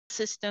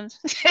systems.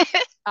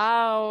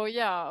 Oh,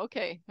 yeah.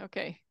 Okay.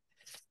 Okay.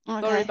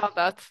 Sorry about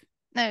that.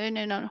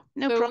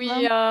 No So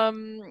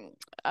problem.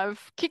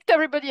 I've kicked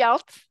everybody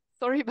out.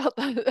 Sorry about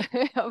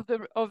that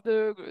of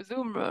the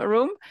Zoom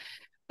room,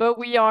 but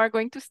we are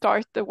going to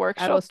start the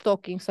workshop. I was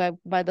talking, so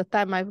by the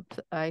time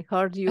I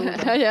heard you.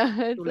 Yeah,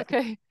 it's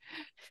okay.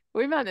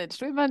 We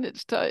managed.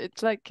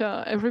 It's like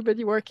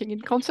everybody working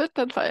in concert,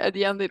 and at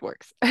the end it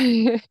works.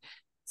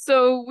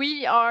 So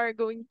we are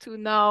going to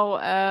now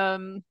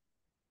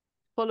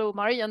follow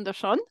Marie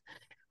Andersson,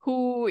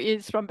 who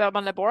is from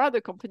Bergman Labora,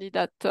 the company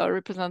that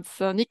represents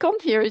Nikon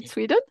here in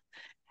Sweden.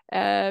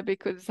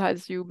 Because,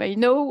 as you may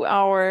know,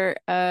 our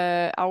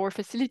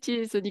facility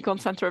is the Nikon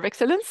Center of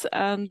Excellence,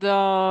 and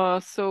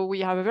so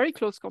we have a very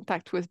close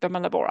contact with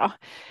Bergman Labora.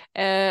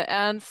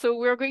 And so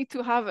we're going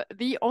to have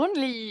the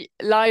only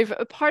live,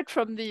 apart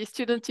from the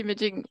student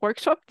imaging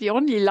workshop, the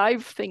only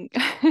live thing,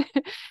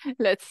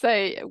 let's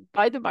say,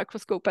 by the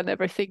microscope and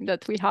everything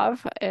that we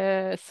have.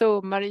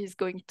 So Marie is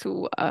going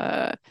to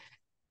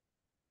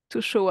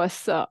show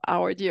us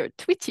our dear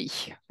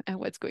Twitty and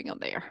what's going on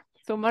there.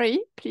 So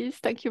Marie, please,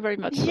 thank you very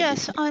much.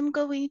 Yes, I'm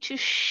going to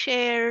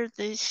share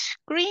the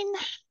screen.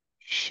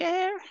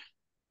 Share.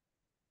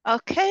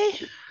 Okay.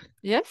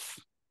 Yes.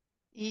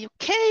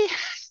 Okay.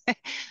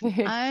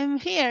 I'm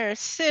here.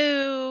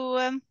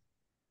 So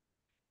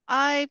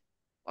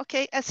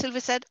okay, as Sylvie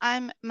said,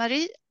 I'm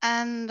Marie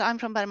and I'm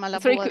from Bergman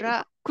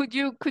Labora. Could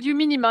you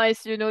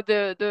minimize,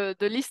 the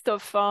list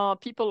of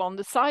people on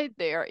the side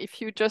there?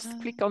 If you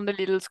just click on the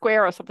little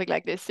square or something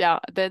like this, yeah,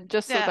 then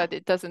just so that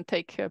it doesn't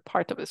take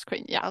part of the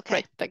screen. Yeah, okay.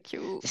 Great, thank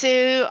you.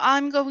 So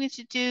I'm going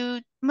to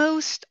do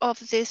most of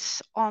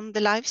this on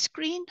the live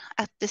screen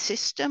at the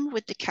system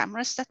with the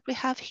cameras that we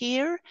have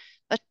here,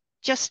 but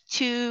just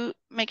to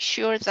make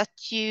sure that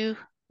you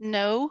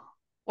know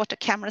what a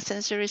camera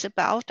sensor is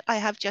about, I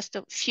have just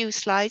a few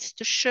slides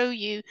to show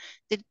you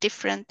the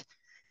different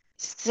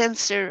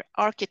sensor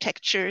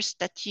architectures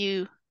that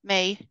you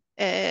may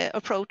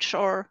approach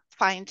or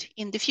find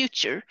in the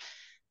future.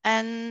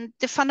 And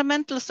the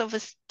fundamentals of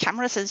a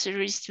camera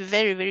sensor is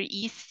very, very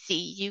easy.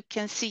 You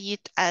can see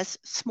it as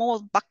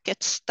small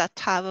buckets that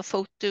have a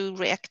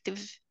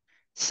photoreactive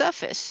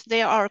surface.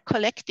 They are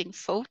collecting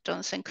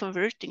photons and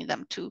converting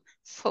them to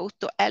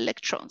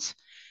photoelectrons.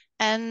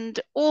 And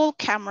all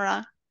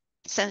camera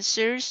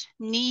sensors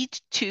need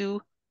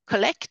to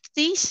collect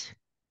these,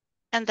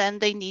 and then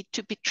they need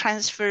to be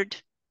transferred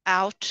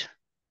out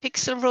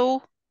pixel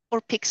row or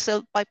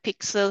pixel by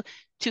pixel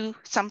to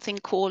something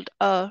called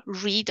a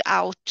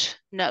readout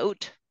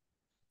node,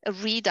 a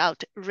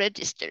readout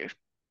register.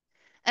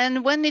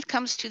 And when it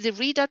comes to the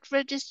readout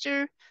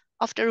register,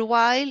 after a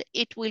while,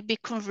 it will be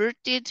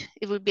converted,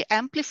 it will be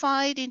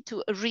amplified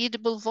into a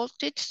readable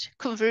voltage,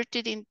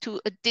 converted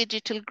into a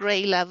digital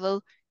gray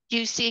level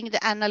using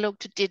the analog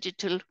to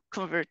digital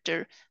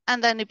converter,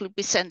 and then it will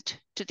be sent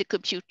to the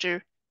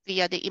computer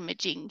via the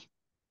imaging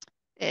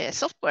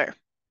software.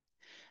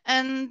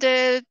 And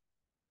there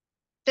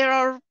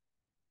are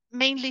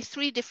mainly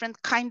three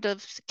different kinds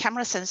of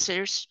camera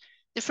sensors.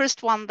 The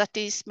first one that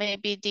is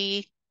maybe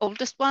the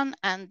oldest one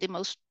and the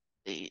most,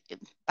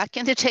 back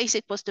in the days,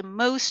 it was the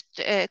most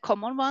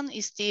common one,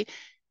 is the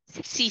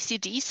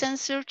CCD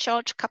sensor,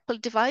 charge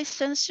coupled device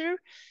sensor.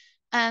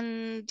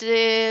 And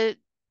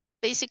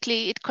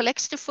basically it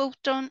collects the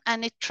photon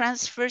and it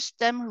transfers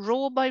them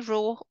row by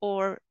row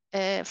or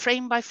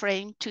frame by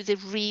frame to the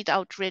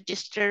readout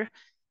register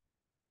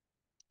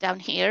down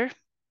here.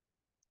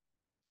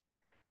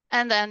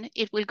 And then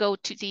it will go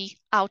to the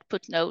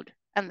output node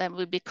and then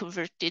will be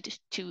converted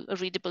to a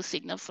readable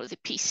signal for the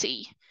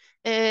PC.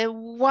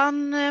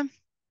 One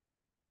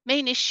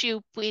main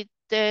issue with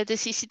the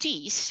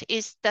CCDs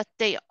is that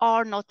they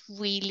are not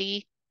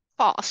really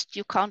fast.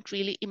 You can't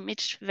really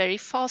image very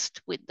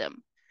fast with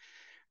them.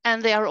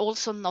 And they are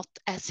also not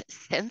as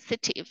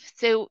sensitive.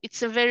 So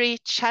it's a very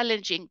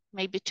challenging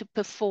maybe to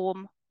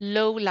perform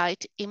low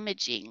light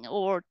imaging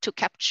or to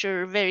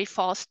capture very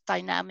fast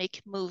dynamic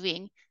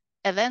moving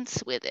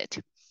events with it.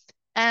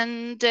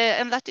 And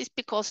that is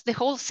because the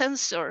whole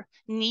sensor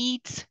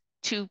needs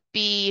to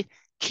be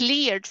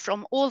cleared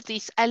from all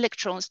these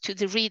electrons to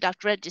the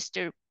readout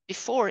register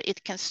before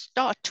it can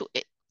start to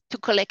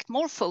collect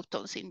more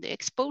photons in the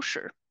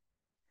exposure.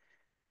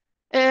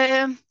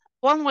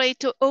 One way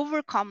to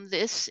overcome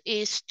this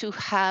is to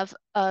have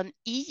an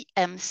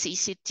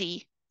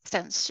EMCCD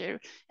sensor.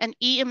 And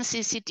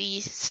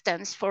EMCCD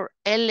stands for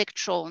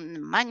electron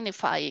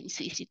magnifying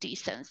CCD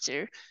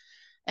sensor.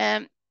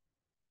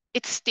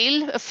 It's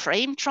still a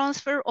frame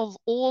transfer of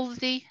all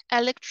the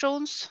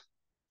electrons,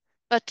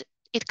 but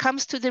it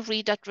comes to the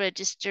readout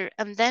register,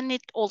 and then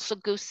it also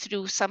goes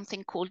through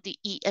something called the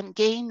EM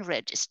gain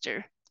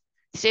register.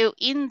 So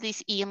in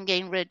this EM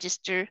gain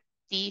register,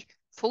 the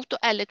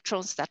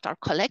photoelectrons that are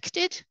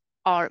collected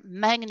are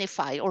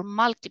magnified or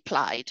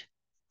multiplied.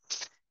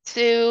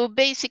 So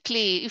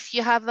basically, if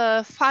you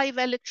have 5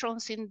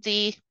 electrons in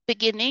the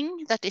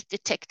beginning that is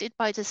detected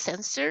by the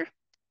sensor,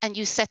 and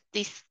you set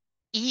this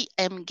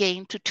EM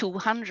gain to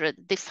 200,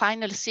 the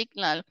final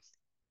signal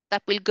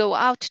that will go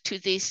out to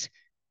this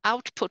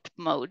output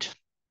mode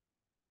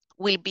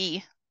will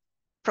be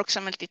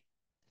approximately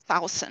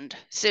 1,000.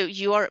 So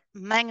you are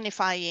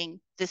magnifying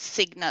the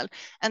signal.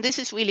 And this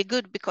is really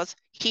good because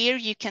here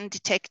you can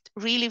detect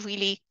really,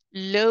 really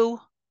low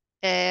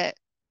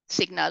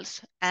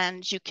signals,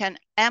 and you can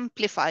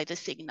amplify the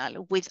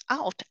signal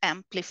without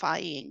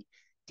amplifying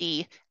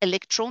the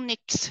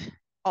electronics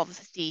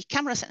of the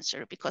camera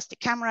sensor, because the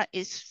camera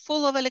is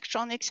full of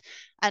electronics.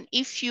 And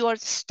if you are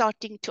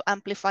starting to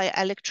amplify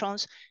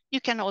electrons, you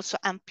can also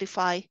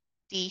amplify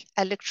the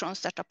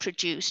electrons that are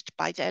produced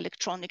by the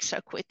electronic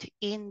circuit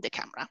in the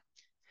camera.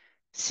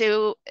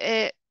 So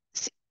EMCCD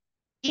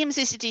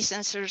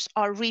sensors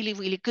are really,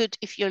 really good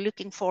if you're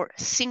looking for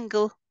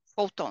single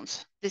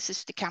photons. This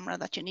is the camera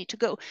that you need to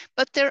go.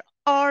 But there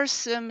are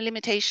some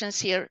limitations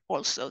here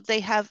also. They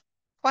have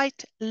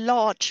quite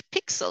large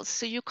pixels,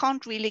 so you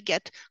can't really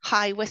get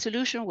high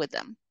resolution with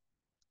them.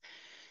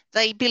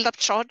 They build up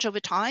charge over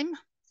time,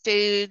 so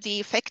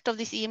the effect of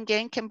this EM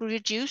gain can be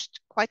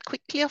reduced quite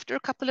quickly after a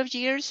couple of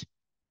years.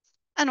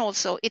 And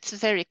also, it's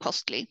very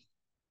costly.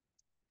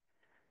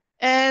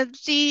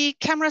 The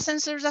camera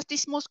sensor that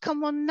is most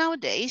common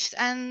nowadays,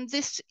 and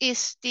this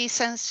is the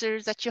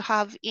sensor that you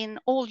have in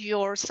all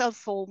your cell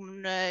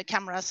phone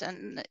cameras,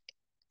 and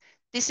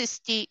this is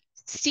the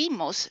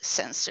CMOS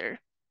sensor,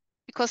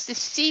 because the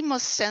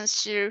CMOS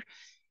sensor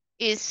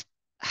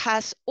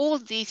has all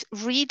these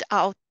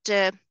readout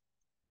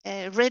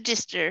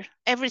register.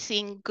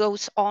 Everything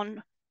goes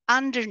on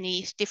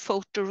underneath the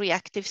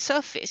photoreactive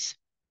surface.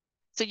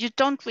 So you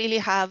don't really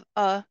have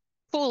a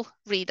full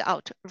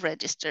readout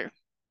register.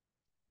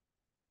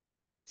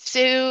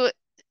 So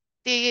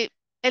the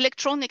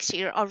electronics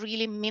here are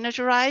really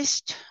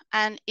miniaturized,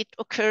 and it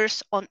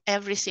occurs on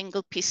every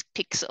single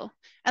pixel.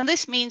 And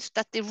this means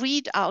that the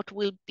readout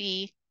will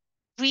be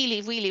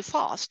really, really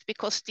fast,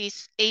 because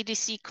this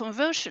ADC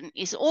conversion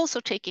is also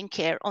taking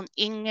care on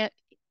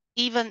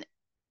even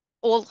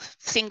all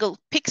single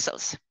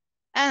pixels.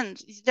 And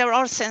there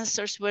are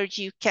sensors where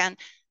you can,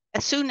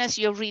 as soon as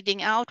you're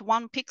reading out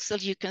 1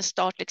 pixel, you can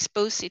start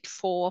expose it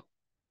for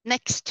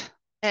next,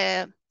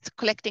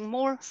 collecting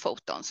more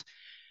photons.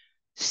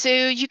 So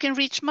you can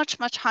reach much,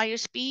 much higher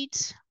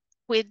speeds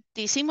with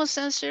the CMOS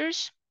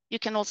sensors. You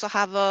can also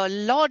have a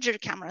larger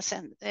camera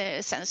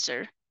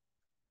sensor,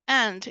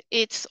 and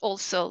it's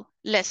also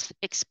less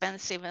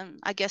expensive. And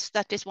I guess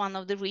that is one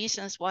of the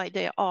reasons why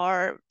they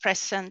are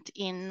present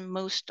in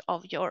most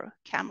of your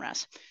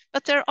cameras.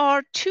 But there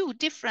are 2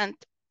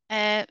 different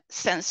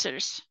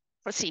sensors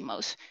for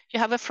CMOS. You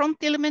have a front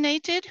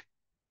illuminated,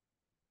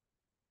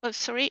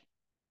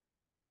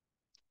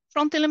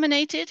 front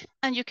illuminated,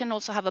 and you can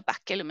also have a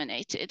back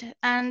illuminated.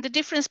 And the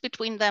difference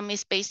between them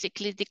is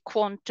basically the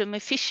quantum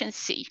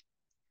efficiency,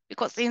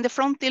 because in the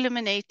front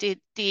illuminated,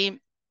 the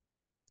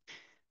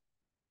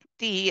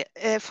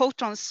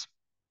photons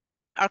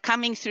are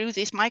coming through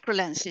these micro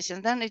lenses,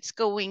 and then it's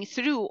going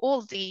through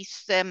all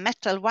these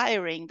metal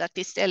wiring that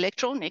is the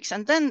electronics,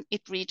 and then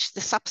it reaches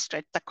the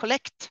substrate that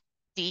collect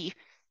the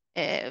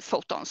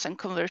photons and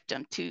convert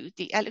them to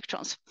the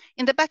electrons.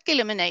 In the back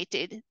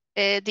illuminated,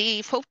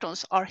 the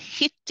photons are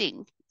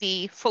hitting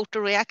the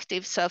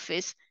photoreactive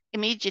surface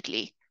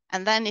immediately,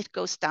 and then it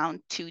goes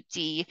down to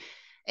the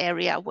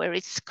area where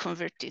it's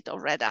converted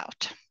or read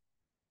out.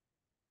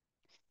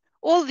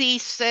 All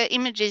these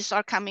images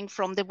are coming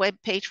from the web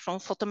page from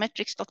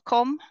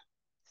photometrics.com,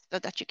 so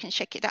that you can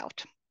check it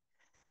out.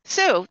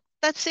 So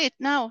that's it.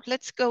 Now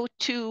let's go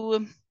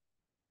to,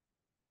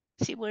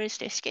 see, where is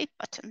the escape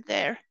button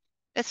there?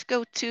 Let's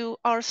go to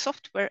our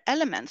software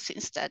elements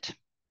instead.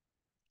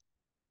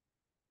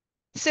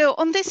 So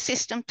on this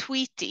system,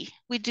 Tweety,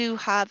 we do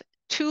have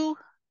 2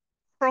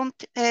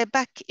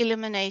 back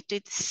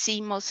illuminated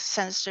CMOS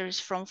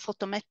sensors from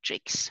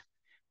Photometrics.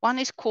 One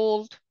is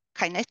called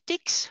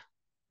Kinetics,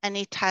 and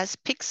it has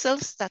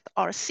pixels that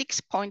are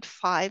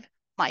 6.5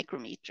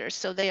 micrometers.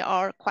 So they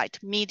are quite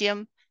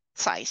medium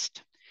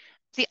sized.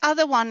 The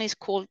other one is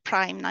called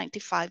Prime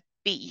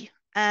 95B,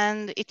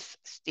 and it's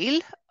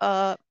still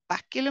a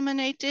back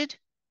illuminated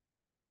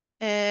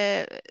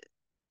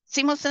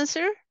CMOS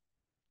sensor,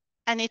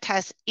 and it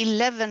has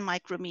 11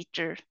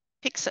 micrometer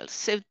pixels.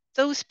 So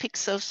those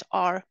pixels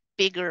are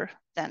bigger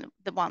than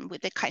the one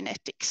with the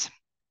kinetics.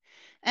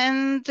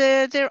 And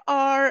there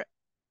are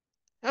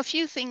a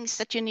few things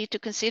that you need to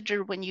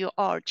consider when you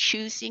are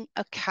choosing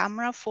a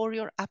camera for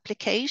your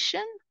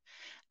application.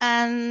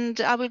 And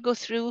I will go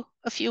through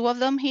a few of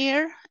them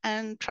here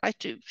and try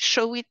to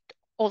show it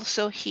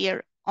also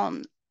here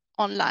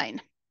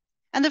online.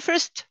 And the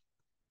first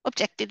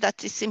objective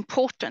that is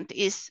important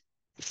is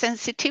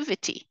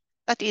sensitivity.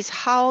 That is,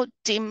 how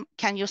dim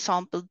can your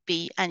sample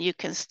be and you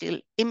can still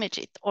image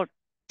it or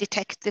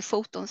detect the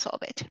photons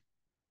of it.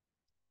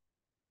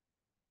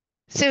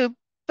 So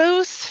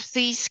both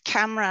these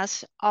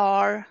cameras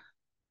have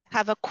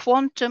a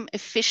quantum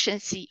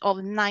efficiency of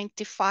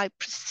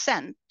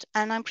 95%.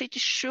 And I'm pretty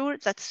sure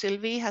that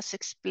Sylvie has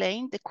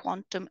explained the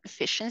quantum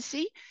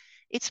efficiency.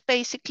 It's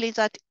basically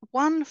that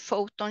 1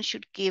 photon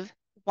should give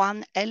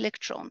 1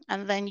 electron,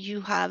 and then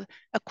you have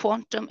a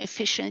quantum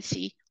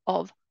efficiency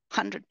of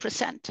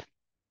 100%.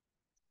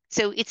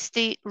 So it's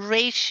the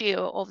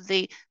ratio of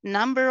the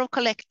number of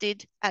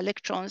collected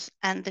electrons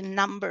and the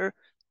number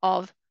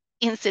of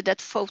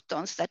incident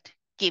photons that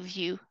give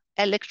you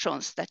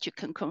electrons that you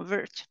can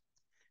convert.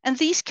 And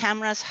these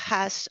cameras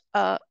has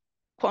a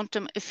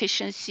quantum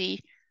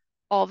efficiency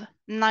of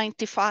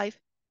 95%.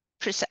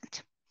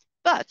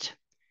 But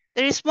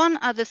there is one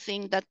other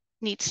thing that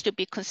needs to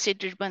be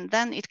considered when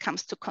then it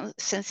comes to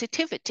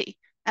sensitivity,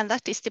 and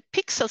that is the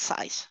pixel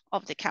size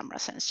of the camera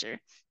sensor.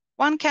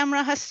 One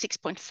camera has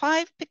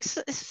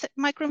 6.5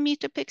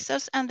 micrometer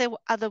pixels and the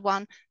other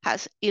one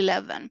has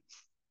 11.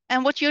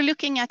 And what you're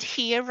looking at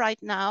here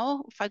right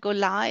now, if I go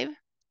live,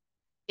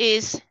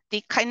 is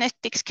the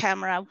kinetics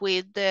camera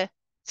with the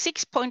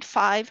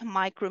 6.5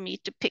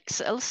 micrometer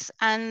pixels.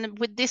 And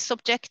with this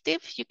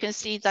objective, you can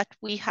see that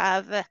we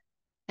have,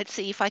 let's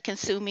see if I can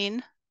zoom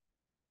in.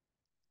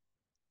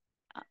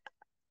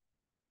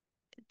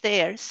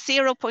 There,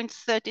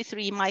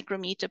 0.33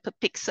 micrometer per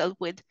pixel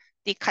with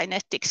the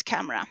kinetics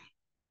camera.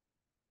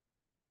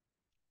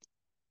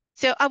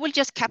 So I will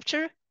just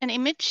capture an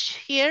image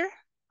here.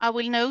 I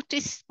will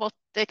notice what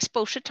the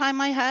exposure time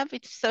I have.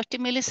 It's 30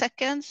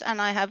 milliseconds and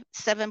I have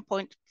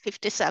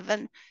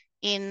 7.57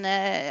 in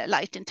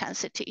light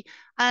intensity.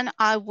 And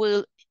I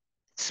will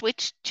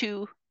switch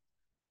to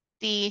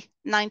the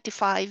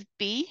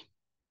 95B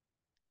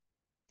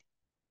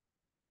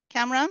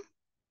camera.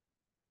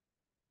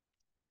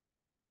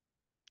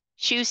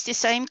 Choose the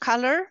same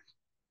color.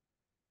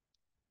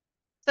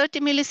 30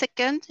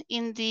 milliseconds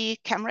in the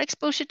camera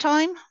exposure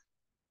time.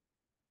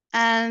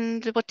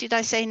 And what did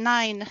I say?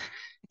 9.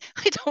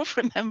 I don't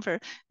remember.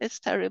 It's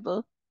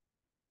terrible.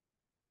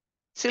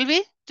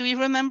 Sylvie, do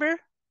you remember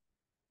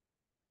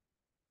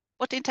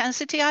what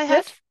intensity I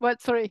had? Yes,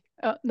 what? Sorry.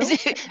 No.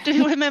 Do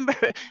you remember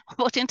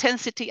what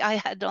intensity I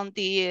had on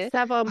the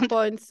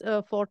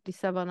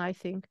 7.47, I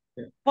think.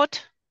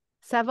 what?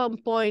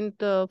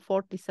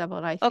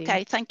 7.47, I think.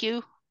 Okay, thank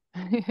you.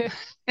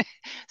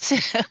 So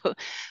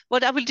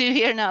what I will do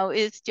here now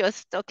is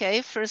just,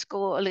 okay, first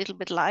go a little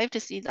bit live to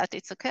see that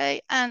it's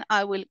okay, and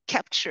I will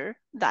capture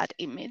that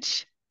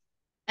image.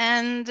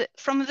 And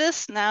from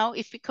this now,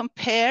 if we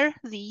compare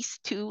these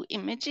two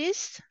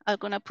images, I'm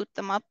gonna put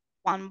them up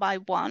one by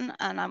one,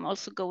 and I'm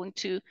also going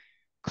to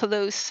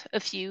close a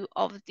few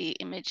of the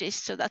images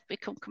so that we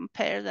can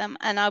compare them,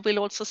 and I will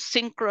also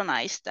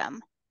synchronize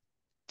them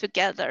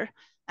together.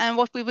 And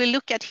what we will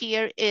look at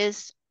here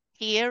is,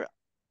 here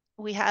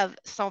we have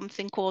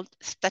something called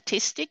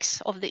statistics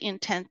of the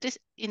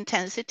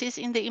intensities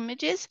in the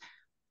images.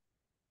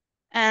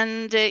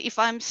 And if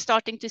I'm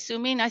starting to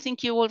zoom in, I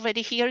think you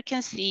already here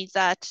can see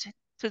that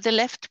to the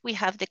left, we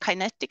have the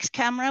kinetics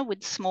camera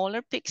with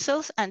smaller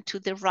pixels, and to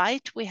the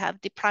right, we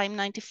have the Prime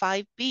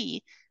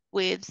 95B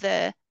with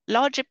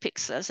larger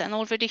pixels. And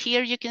already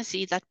here, you can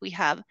see that we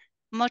have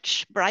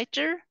much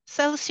brighter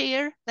cells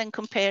here than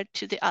compared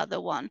to the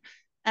other one.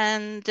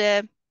 And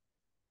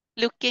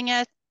looking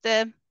at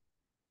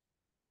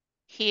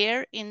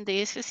here in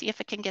this, let's see if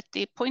I can get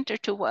the pointer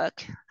to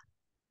work.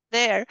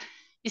 There,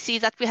 you see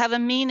that we have a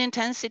mean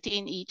intensity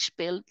in each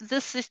build.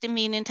 This is the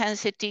mean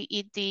intensity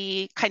in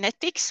the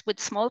kinetics with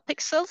small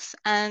pixels.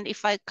 And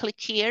if I click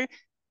here,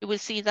 you will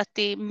see that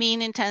the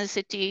mean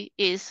intensity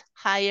is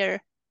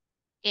higher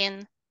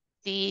in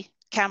the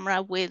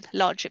camera with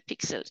larger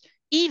pixels,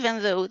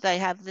 even though they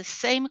have the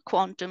same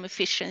quantum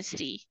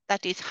efficiency.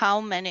 That is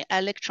how many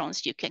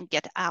electrons you can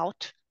get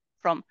out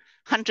from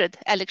 100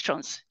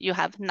 electrons. You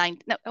have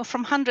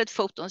from 100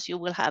 photons, you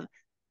will have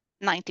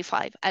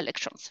 95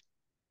 electrons.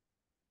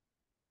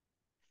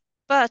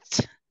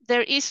 But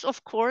there is,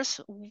 of course,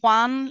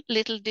 one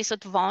little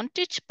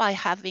disadvantage by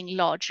having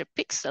larger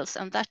pixels,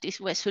 and that is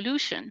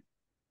resolution.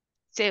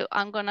 So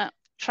I'm going to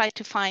try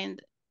to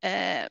find,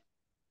 there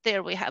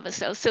we have a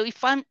cell. So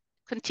if I'm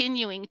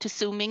continuing to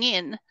zooming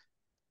in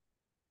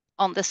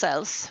on the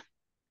cells,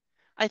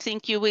 I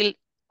think you will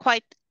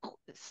quite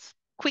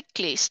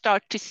quickly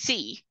start to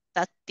see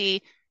that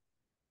the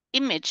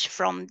image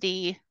from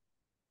the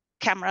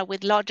camera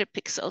with larger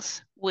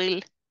pixels will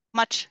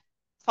much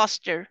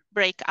faster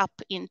break up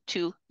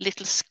into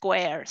little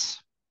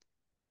squares.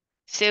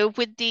 So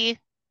with the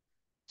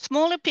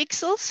smaller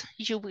pixels,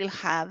 you will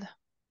have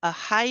a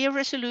higher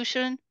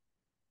resolution,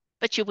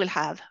 but you will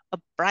have a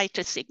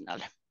brighter signal.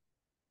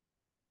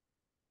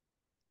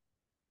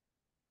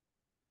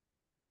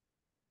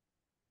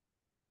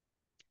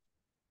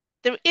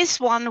 There is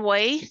one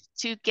way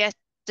to get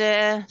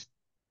a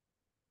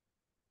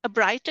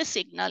brighter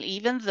signal,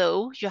 even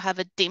though you have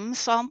a dim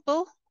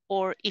sample,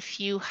 or if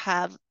you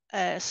have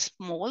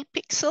small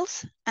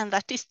pixels, and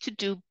that is to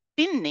do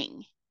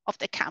binning of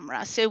the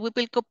camera. So we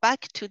will go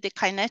back to the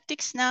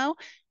kinetics now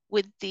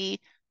with the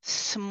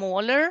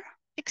smaller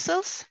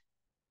pixels.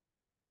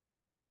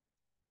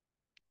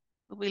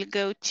 We'll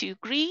go to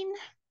green.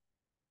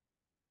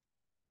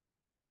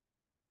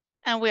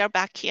 And we are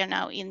back here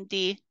now in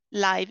the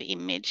live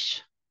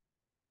image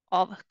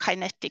of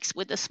kinetics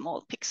with the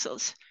small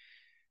pixels.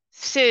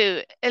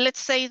 So let's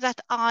say that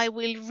I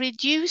will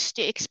reduce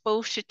the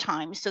exposure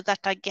time so that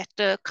I get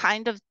a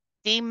kind of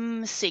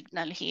dim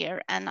signal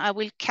here, and I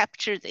will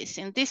capture this.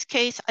 In this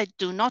case, I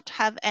do not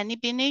have any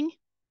binning.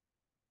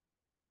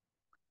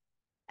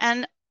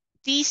 And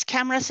these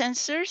camera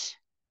sensors,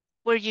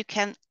 where you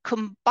can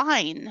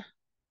combine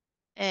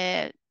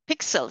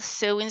pixels.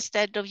 So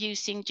instead of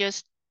using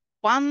just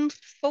one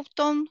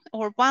photon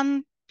or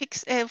one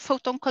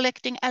photon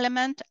collecting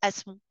element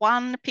as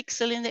one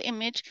pixel in the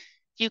image,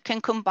 you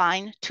can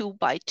combine 2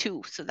 by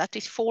 2. So that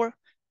is 4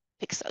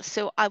 pixels.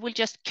 So I will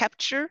just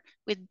capture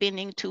with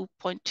binning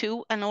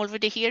 2.2, and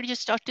already here you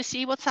start to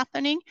see what's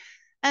happening.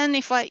 And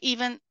if I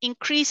even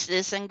increase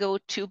this and go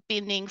to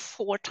binning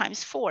 4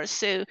 times 4,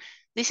 so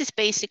this is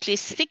basically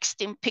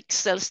 16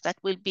 pixels that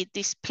will be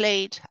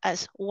displayed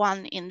as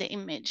one in the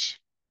image.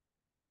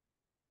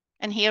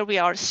 And here we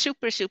are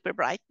super, super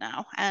bright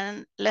now.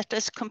 And let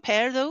us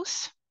compare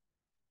those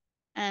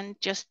and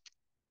just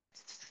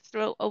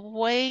throw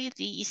away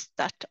these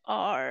that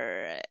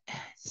are,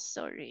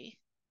 sorry,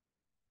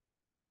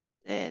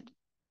 that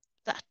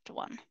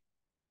one.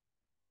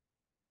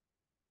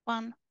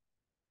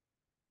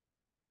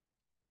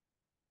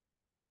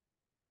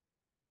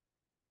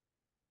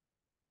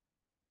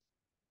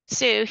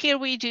 So here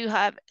we do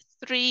have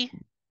 3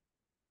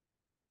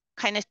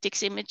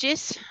 kinetics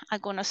images. I'm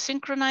going to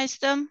synchronize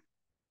them.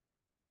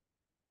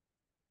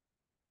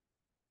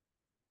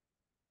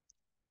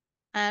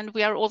 And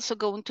we are also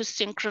going to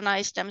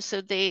synchronize them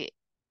so they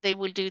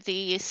will do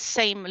the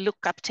same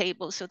lookup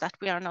table so that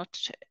we are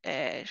not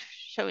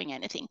showing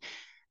anything.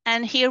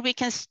 And here we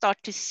can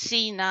start to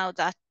see now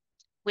that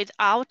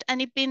without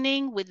any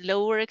binning, with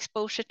lower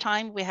exposure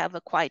time, we have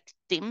a quite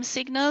dim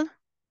signal.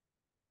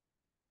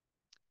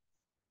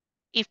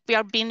 If we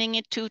are binning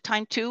it 2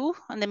 times 2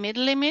 on the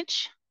middle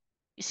image,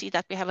 you see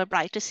that we have a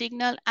brighter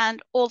signal.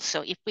 And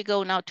also if we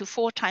go now to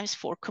 4 times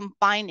 4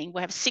 combining,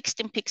 we have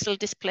 16 pixel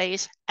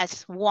displays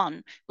as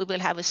one, we will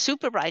have a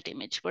super bright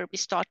image where we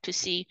start to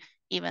see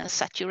even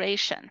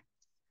saturation.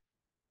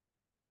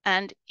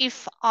 And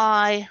if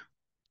I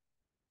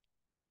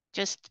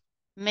just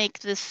make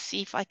this,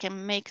 see if I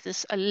can make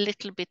this a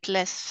little bit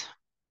less.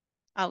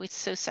 Oh, it's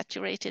so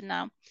saturated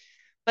now.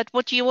 But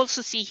what you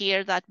also see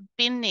here that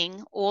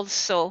binning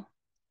also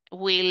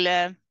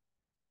will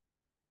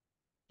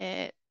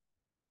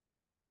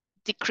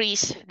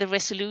decrease the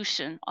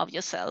resolution of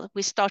your cell.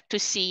 We start to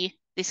see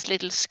these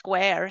little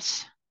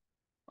squares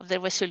of the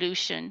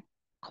resolution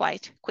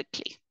quite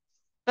quickly.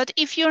 But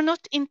if you're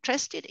not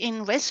interested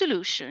in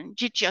resolution,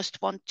 you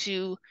just want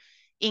to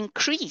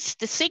increase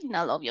the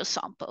signal of your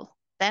sample,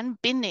 then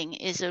binning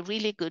is a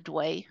really good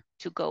way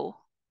to go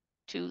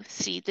to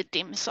see the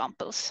dim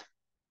samples.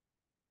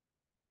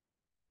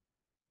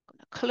 I'm going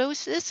to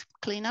close this,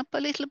 clean up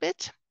a little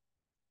bit.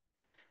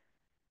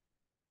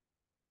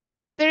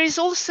 There is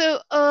also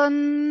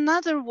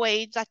another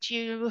way that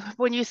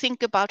when you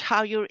think about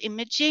how you're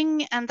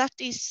imaging, and that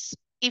is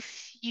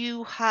if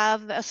you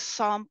have a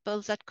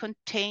sample that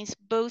contains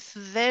both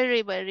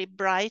very, very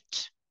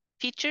bright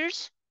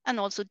features and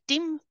also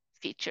dim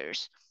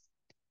features.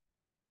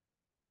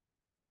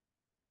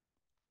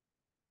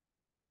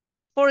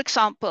 For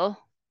example,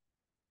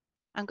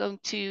 I'm going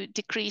to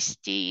decrease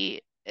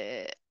the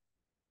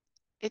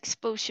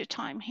exposure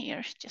time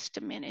here, just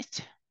a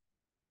minute.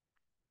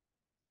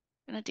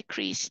 I'm going to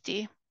decrease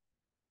the,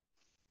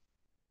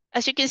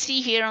 as you can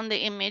see here on the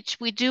image,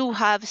 we do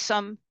have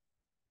some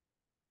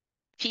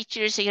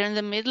features here in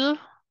the middle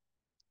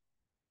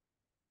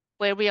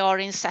where we are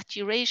in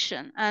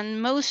saturation.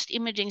 And most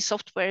imaging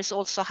softwares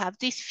also have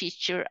this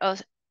feature, a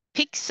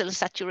pixel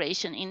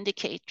saturation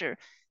indicator.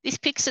 This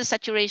pixel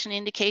saturation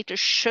indicator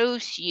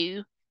shows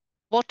you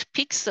what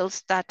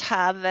pixels that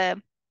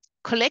have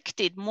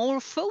collected more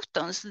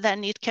photons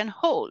than it can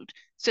hold.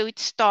 So it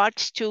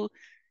starts to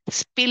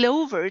spill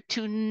over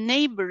to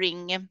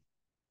neighboring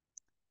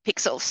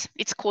pixels.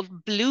 It's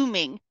called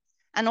blooming.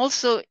 And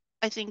also,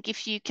 I think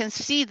if you can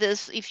see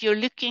this, if you're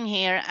looking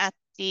here at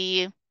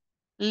the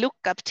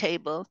lookup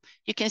table,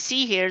 you can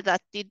see here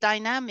that the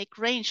dynamic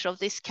range of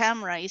this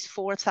camera is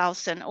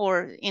 4,000,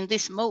 or in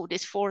this mode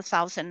is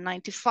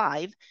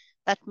 4,095.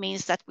 That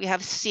means that we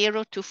have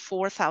 0 to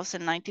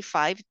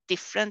 4,095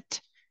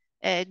 different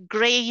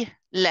gray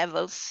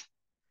levels.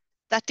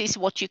 That is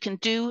what you can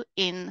do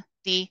in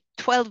the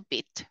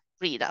 12-bit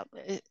readout,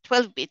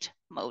 12-bit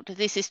mode.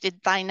 This is the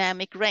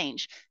dynamic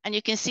range. And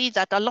you can see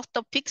that a lot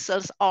of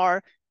pixels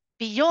are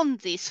beyond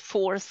this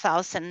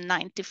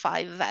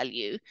 4,095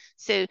 value.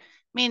 So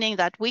meaning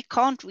that we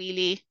can't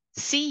really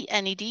see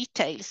any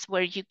details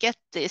where you get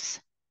this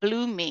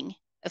blooming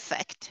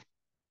effect.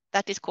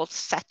 That is called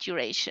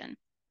saturation.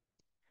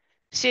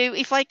 So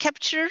if I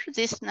capture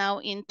this now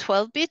in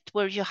 12-bit,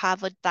 where you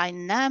have a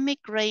dynamic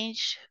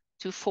range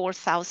to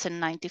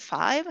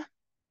 4,095.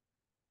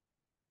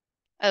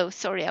 Oh,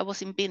 sorry, I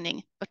was in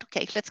binning, but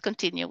okay, let's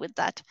continue with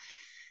that.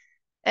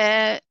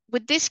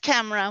 With this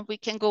camera, we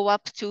can go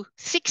up to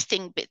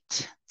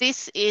 16-bit.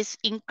 This is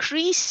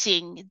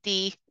increasing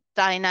the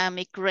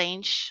dynamic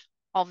range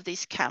of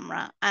this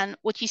camera. And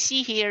what you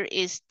see here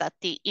is that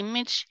the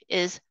image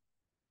is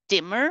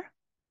dimmer,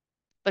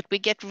 but we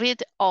get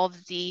rid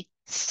of the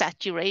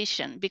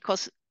saturation,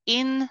 because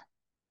in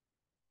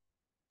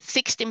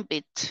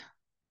 16-bit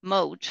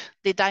mode,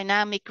 the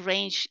dynamic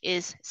range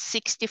is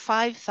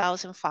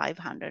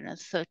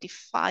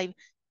 65,535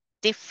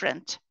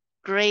 different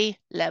gray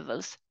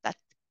levels that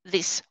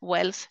this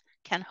wealth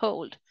can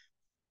hold.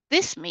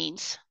 This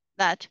means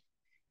that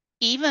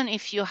even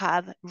if you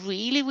have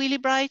really, really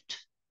bright,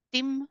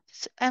 dim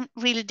and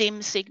really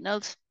dim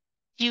signals,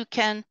 you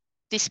can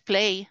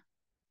display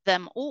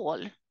them all.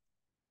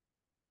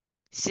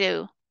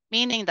 So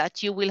meaning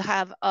that you will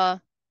have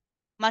a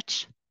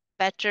much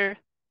better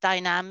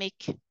dynamic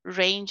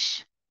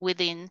range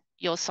within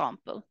your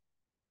sample.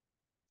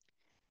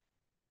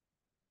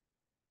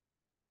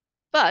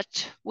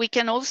 But we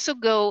can also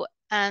go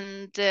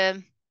and,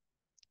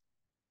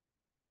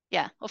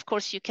 yeah, of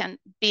course you can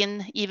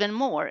bin even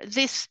more.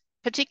 This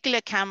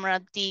particular camera,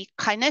 the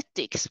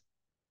kinetics,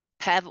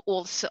 have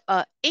also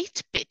a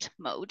 8-bit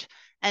mode.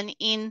 And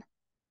in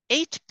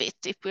 8-bit,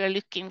 if we're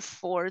looking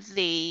for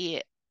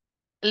the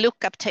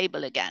lookup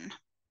table again,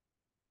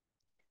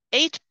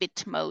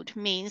 8-bit mode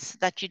means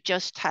that you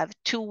just have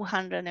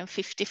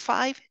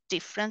 255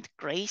 different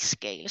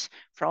grayscales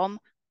from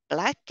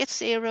black at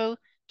 0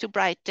 to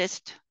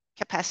brightest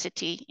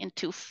capacity in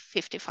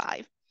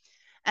 255.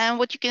 And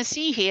what you can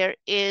see here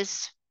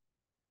is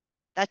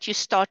that you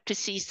start to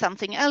see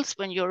something else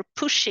when you're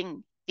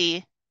pushing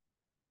the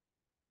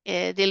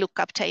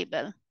lookup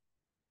table.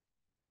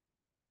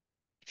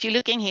 If you're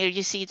looking here,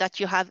 you see that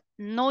you have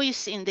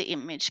noise in the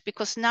image,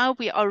 because now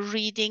we are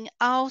reading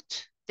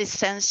out the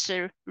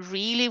sensor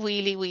really,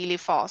 really, really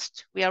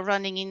fast. We are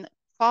running in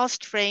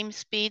fast frame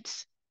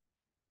speeds,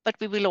 but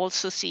we will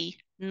also see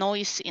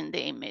noise in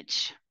the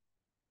image.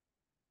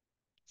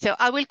 So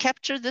I will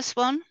capture this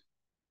one,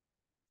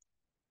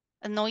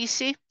 a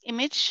noisy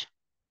image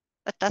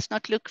that does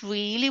not look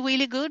really,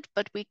 really good,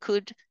 but we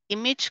could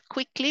image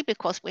quickly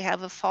because we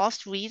have a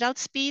fast readout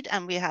speed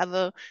and we have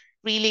a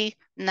really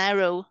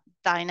narrow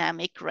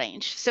dynamic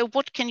range. So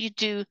what can you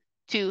do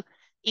to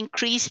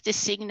increase the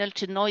signal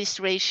to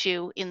noise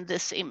ratio in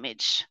this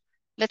image?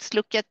 Let's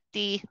look at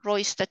the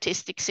ROI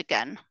statistics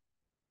again,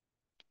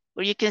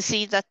 where you can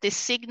see that the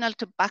signal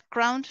to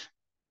background,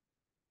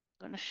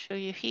 I'm going to show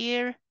you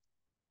here.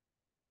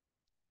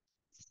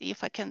 See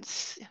if I can,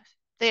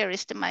 there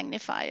is the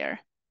magnifier.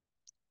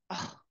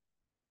 Oh.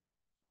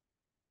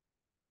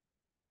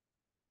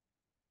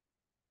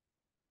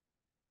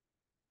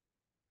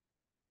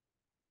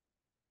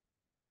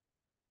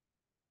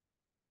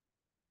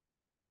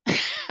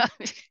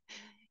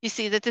 You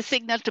see that the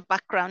signal to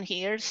background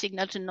here,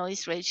 signal to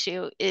noise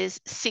ratio is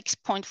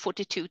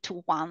 6.42 to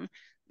 1.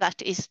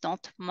 That is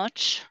not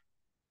much.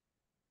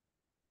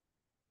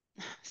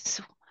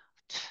 Zoom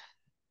out.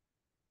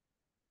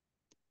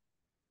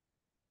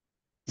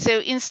 So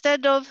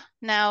instead of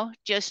now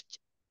just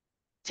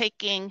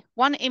taking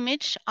one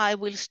image, I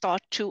will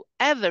start to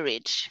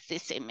average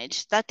this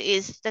image. That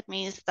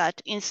means that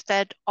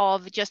instead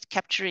of just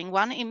capturing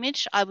one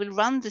image, I will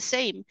run the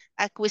same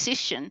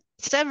acquisition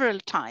several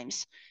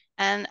times.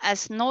 And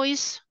as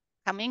noise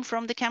coming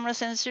from the camera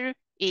sensor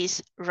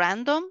is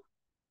random,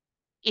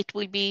 it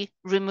will be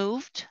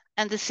removed,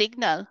 and the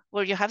signal,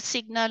 where you have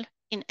signal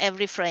in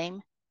every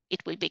frame,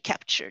 it will be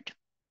captured.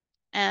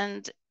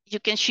 And you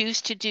can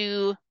choose to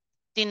do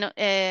the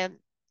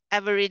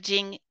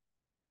averaging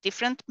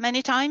different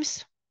many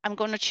times. I'm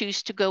going to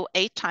choose to go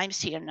 8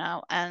 times here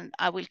now, and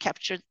I will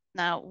capture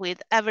now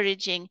with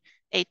averaging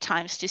 8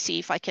 times to see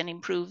if I can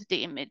improve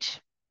the image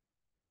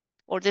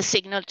or the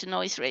signal to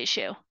noise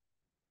ratio.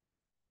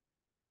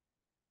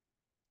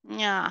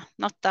 Yeah,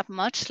 not that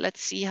much.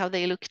 Let's see how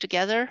they look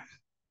together.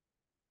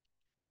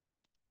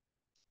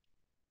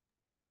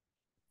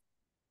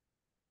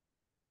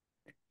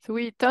 So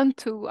we tend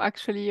to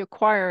actually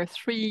acquire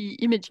 3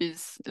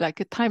 images,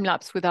 like a time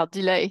lapse without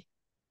delay.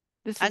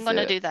 I'm going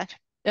to do that.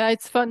 Yeah,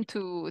 it's fun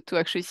to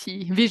actually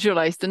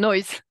visualize the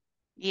noise.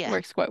 Yeah.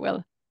 Works quite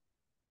well.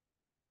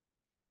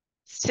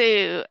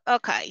 So,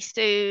 okay,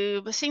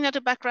 so signal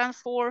to background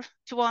 4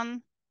 to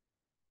 1.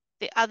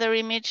 The other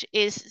image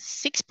is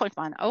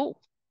 6.1. Oh,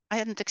 I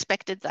hadn't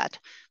expected that.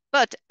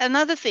 But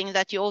another thing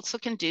that you also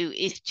can do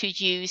is to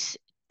use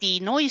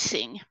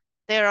denoising.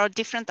 There are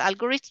different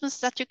algorithms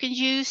that you can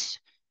use.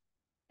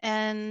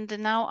 And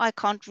now I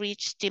can't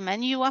reach the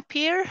menu up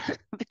here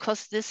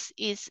because this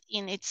is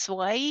in its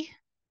way.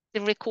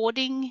 The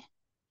recording,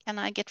 can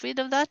I get rid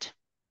of that?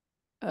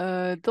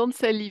 Don't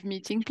say leave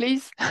meeting,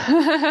 please.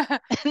 No,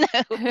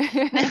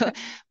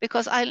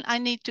 because I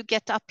need to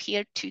get up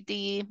here to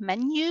the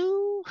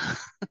menu.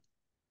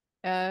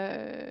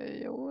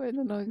 I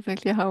don't know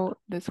exactly how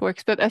this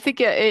works, but I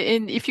think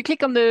if you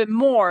click on the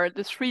more,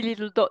 the 3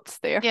 little dots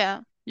there,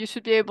 yeah, you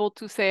should be able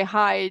to say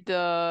hide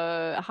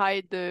the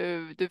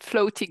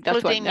floating.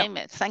 That floating one.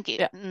 image. Thank you.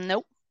 Yeah.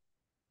 Nope.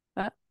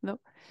 No.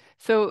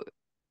 So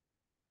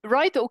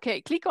right,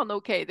 OK. Click on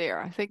OK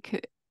there. I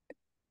think.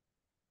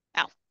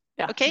 Oh.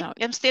 Yeah. Okay.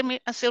 I'm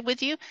still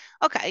with you.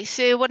 Okay.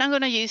 So what I'm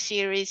going to use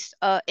here is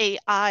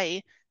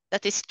AI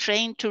that is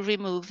trained to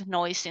remove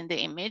noise in the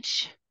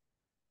image.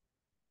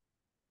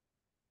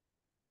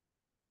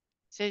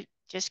 So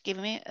just give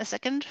me a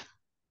second.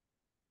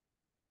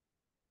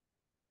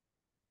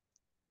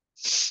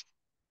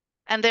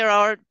 And there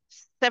are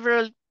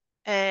several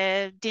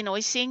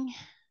denoising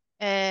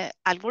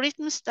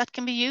algorithms that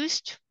can be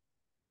used.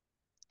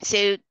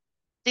 So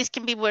this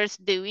can be worth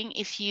doing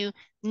if you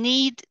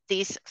need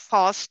this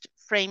fast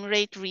frame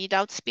rate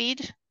readout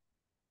speed.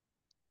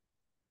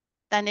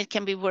 Then it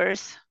can be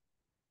worth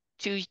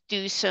to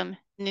do some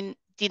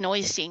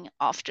denoising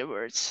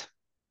afterwards.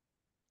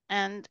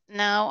 And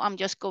now I'm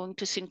just going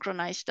to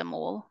synchronize them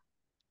all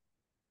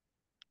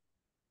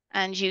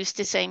and use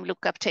the same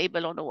lookup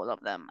table on all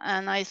of them.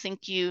 And I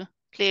think you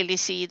clearly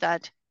see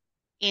that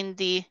in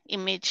the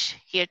image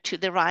here to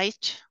the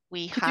right,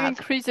 we Could have... you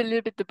increase a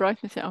little bit the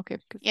brightness? Okay.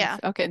 Yeah.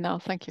 Okay, now,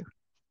 thank you.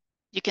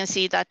 You can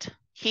see that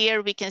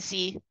here we can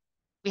see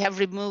we have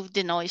removed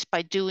the noise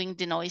by doing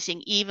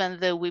denoising, even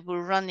though we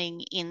were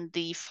running in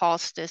the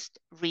fastest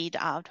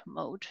readout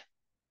mode.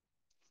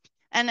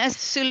 And as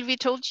Sylvie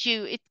told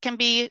you, it can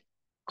be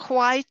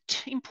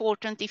quite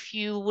important if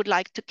you would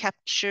like to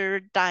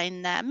capture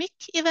dynamic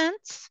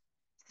events.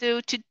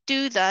 So to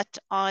do that,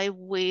 I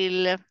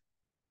will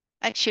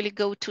actually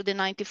go to the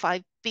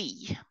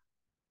 95B.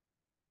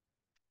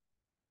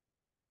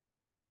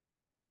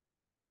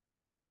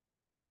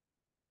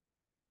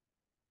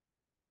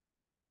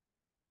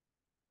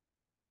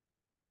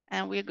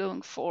 And we're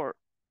going for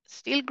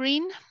still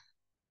green.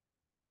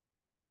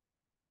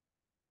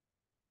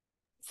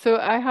 So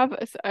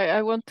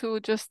I want to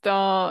just,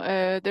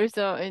 there's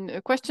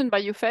a question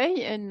by Yufei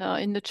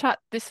in the chat.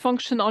 This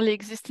function only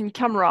exists in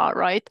camera,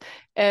 right?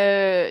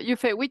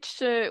 Yufei,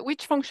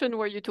 which function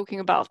were you talking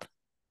about?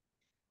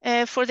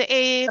 For the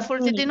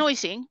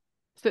denoising.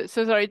 So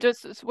sorry,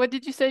 just what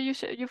did you say,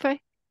 Yufei?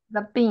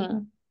 The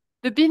bin.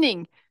 The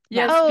binning.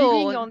 Yes, Oh,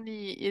 binning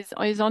only is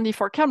only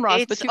for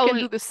cameras, but you can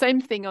do the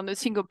same thing on a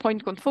single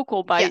point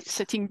confocal by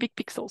setting big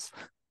pixels.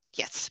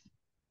 Yes.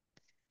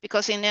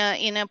 Because in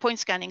a point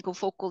scanning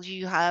confocal,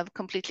 you have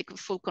completely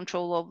full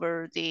control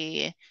over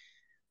the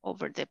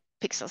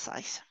pixel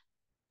size.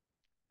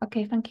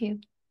 Okay, thank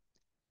you.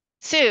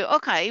 So,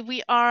 okay,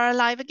 we are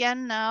live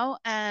again now,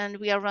 and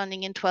we are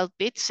running in 12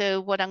 bits.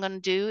 So what I'm going to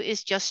do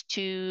is just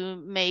to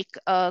make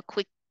a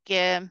quick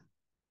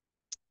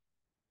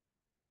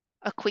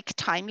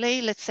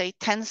timelay, let's say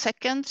 10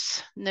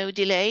 seconds, no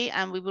delay,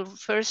 and we will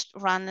first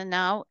run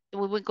now.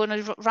 What we're going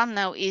to run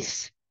now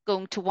is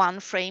going to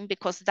 1 frame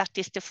because that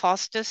is the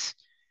fastest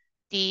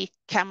the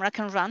camera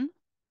can run.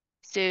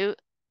 So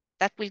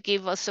that will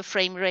give us a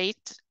frame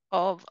rate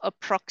of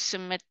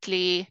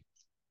approximately,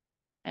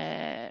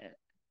 let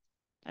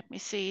me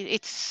see,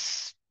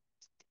 it's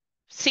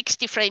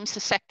 60 frames a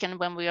second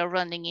when we are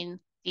running in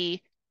the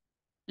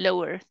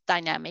lower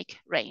dynamic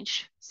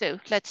range. So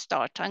let's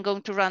start. I'm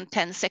going to run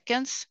 10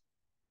 seconds.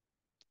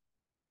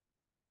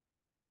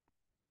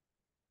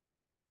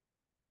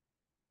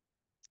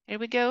 Here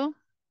we go.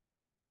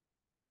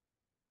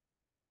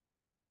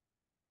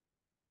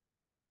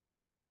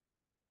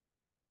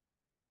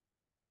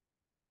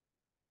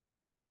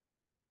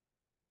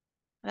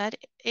 That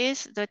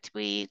is that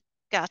we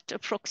got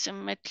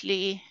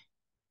approximately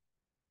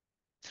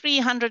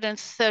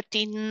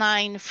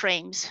 339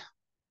 frames.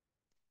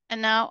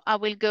 And now I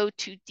will go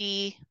to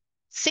the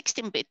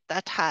 16-bit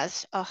that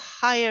has a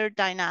higher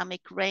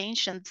dynamic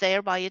range, and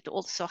thereby it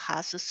also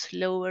has a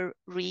slower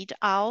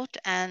readout,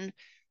 and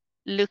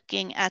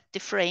looking at the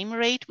frame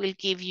rate will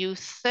give you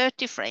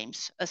 30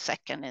 frames a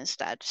second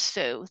instead.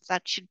 So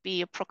that should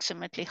be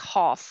approximately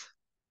half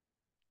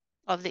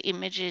of the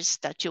images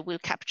that you will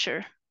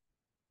capture.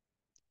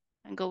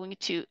 I'm going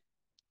to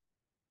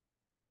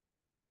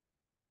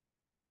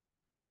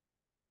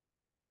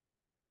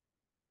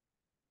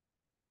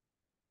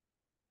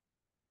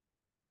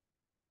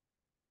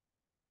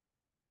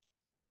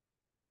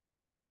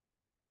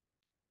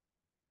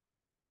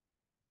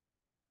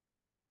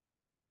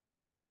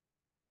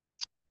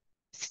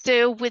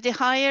So with the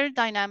higher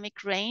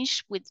dynamic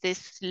range, with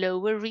this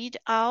lower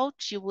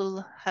readout, you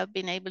will have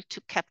been able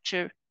to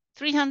capture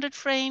 300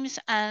 frames,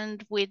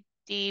 and with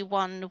the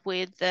one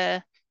with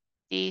the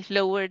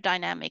lower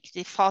dynamic,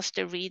 the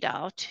faster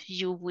readout,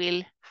 you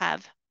will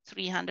have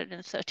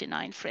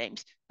 339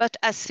 frames. But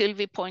as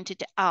Sylvie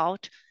pointed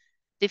out,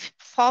 the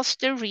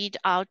faster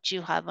readout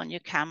you have on your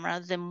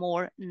camera, the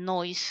more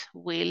noise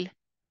will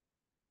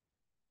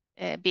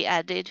be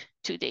added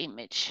to the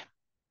image.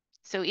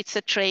 So it's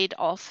a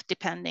trade-off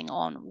depending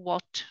on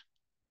what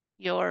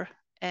your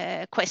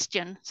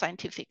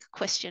scientific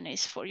question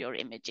is for your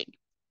imaging.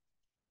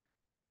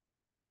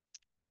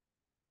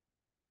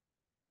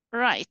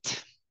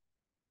 Right.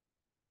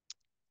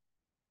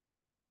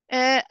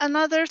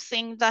 Another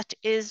thing that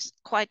is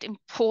quite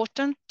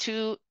important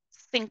to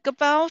think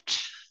about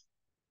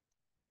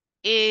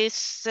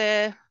is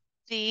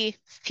the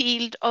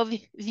field of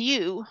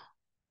view.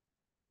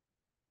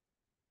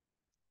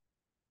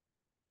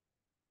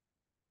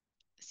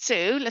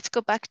 So let's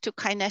go back to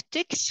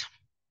kinetics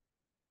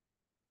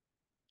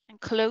and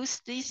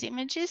close these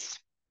images.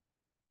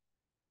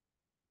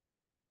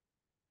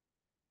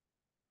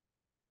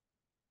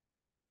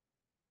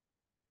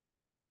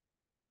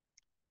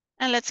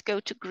 And let's go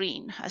to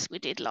green as we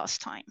did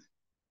last time.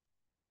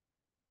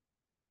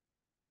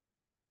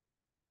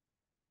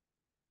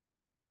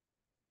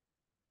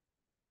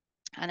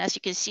 And as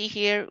you can see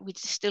here, we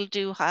still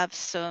do have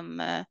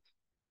some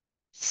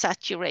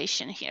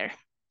saturation here.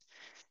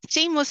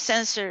 CMOS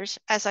sensors,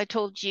 as I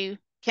told you,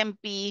 can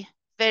be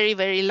very,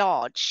 very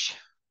large,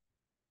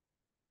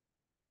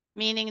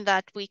 meaning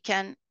that we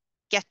can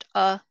get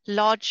a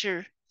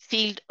larger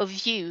field of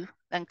view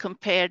than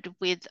compared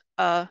with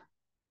a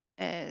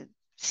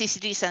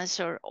CCD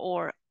sensor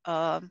or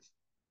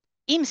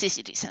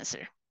IMCCD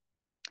sensor.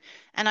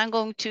 And I'm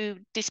going to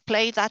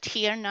display that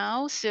here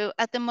now. So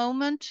at the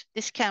moment,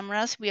 these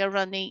cameras, we are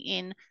running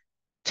in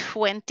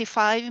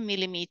 25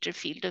 millimeter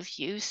field of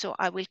view. So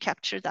I will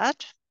capture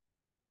that.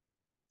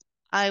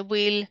 I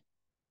will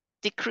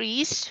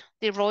decrease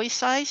the ROI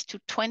size to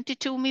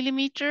 22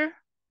 millimeter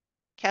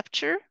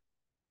capture.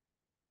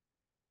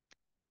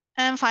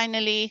 And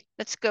finally,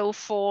 let's go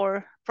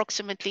for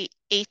approximately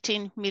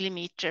 18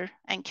 millimeter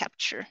and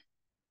capture.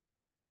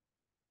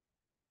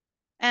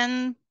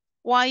 And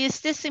why is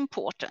this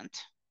important,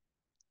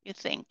 you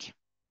think?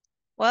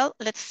 Well,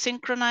 let's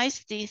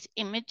synchronize these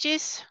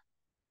images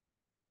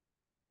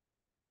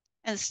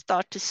and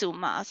start to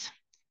zoom out.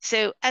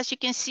 So as you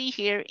can see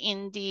here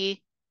in the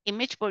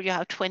image where you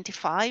have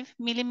 25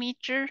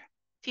 millimeter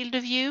field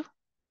of view,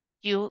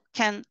 you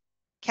can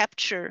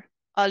capture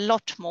a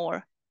lot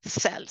more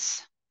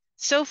cells.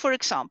 So for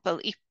example,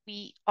 if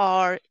we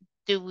are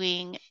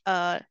doing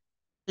a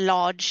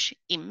large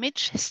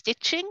image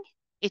stitching,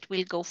 it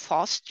will go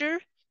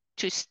faster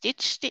to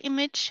stitch the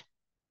image,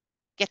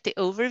 get the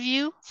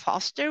overview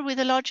faster with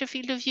a larger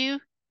field of view.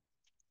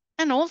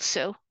 And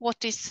also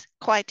what is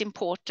quite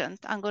important,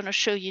 I'm going to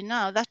show you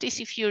now, that is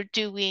if you're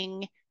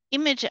doing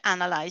image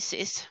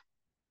analysis.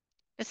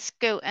 Let's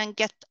go and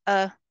get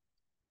a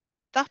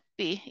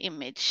duppy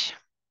image.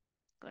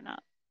 I'm going to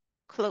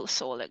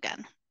close all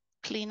again,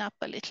 clean up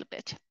a little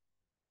bit.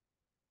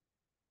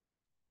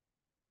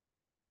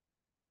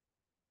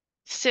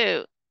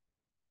 So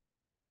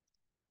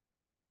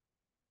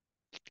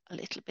a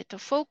little bit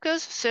of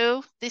focus.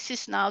 So this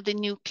is now the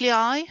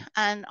nuclei,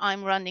 and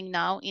I'm running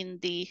now in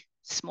the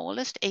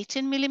smallest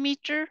 18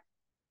 millimeter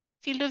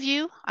field of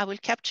view. I will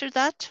capture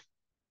that.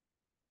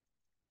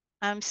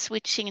 I'm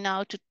switching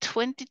now to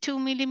 22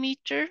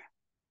 millimeter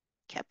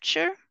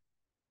capture.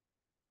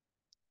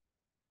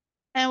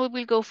 And we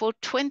will go for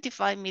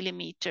 25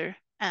 millimeter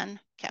and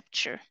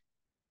capture.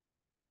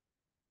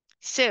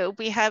 So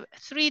we have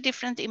 3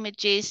 different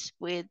images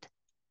with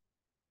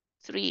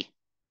 3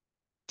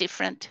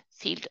 different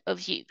field of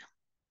view.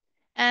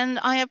 And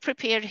I have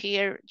prepared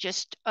here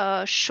just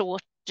a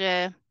short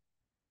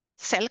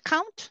cell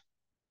count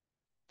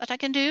that I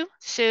can do.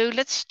 So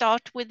let's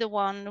start with the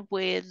one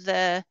with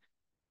the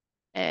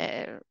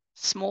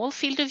small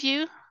field of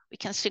view. We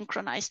can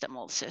synchronize them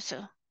also, so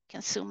we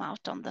can zoom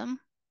out on them.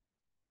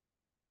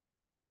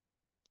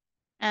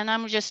 And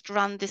I'm just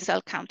run the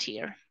cell count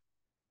here,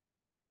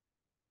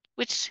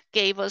 which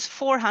gave us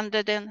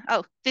 400 and,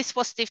 oh, this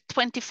was the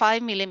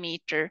 25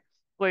 millimeter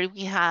where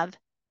we have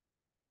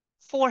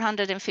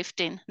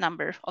 415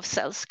 number of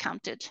cells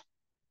counted.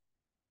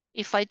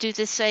 If I do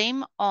the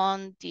same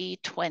on the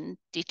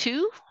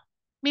 22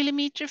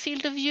 millimeter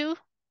field of view,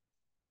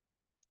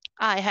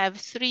 I have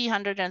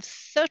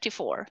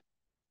 334.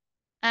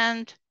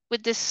 And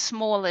with the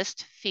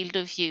smallest field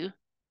of view,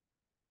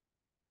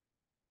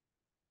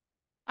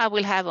 I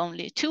will have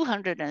only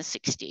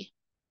 260.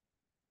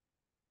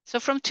 So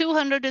from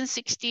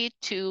 260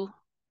 to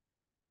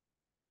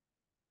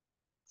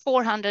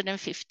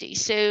 450.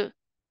 So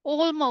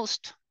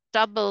almost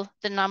double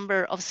the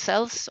number of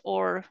cells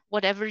or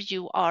whatever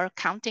you are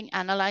counting,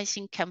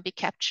 analyzing can be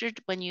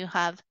captured when you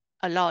have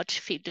a large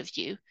field of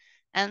view.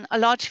 And a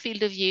large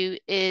field of view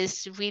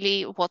is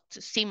really what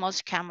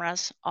CMOS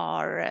cameras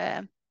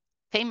are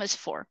famous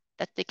for,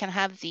 that they can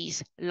have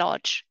these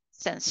large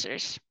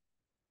sensors.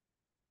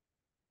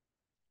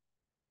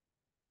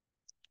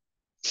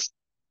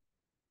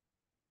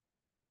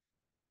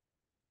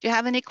 Do you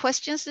have any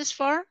questions this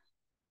far?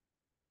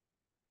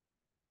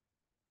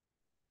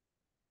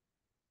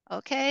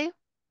 Okay.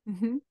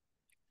 Mm-hmm.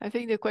 I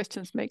think the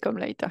questions may come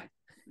later.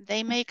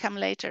 They may come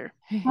later.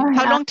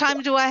 How long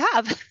time do I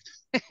have?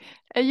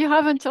 You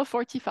have until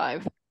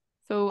 45.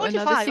 So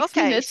 45, another 6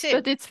 okay, minutes, so,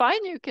 but it's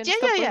fine. You can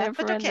stop whenever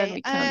but and then okay.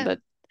 we can. But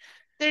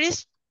There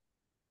is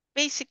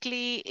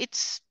basically,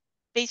 it's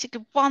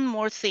basically one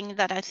more thing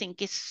that I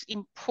think is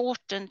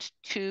important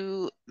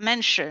to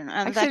mention,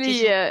 and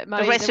actually, that is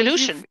the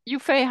resolution.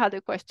 Yufei had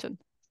a question.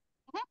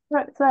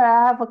 So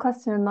I have a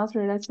question not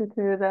related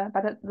to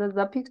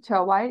the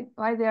picture. Why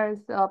there is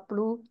a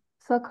blue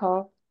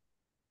circle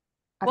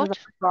at the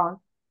background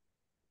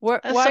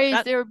Why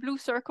is there a blue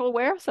circle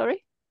where?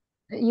 Sorry?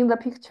 in the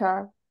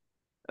picture?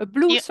 A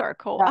blue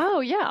circle. Yeah. Oh,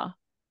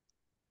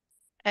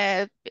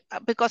 yeah.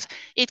 Because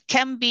it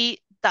can be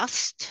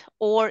dust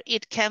or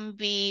it can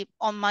be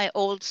on my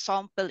old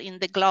sample in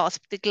the glass.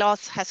 The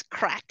glass has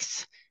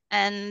cracks,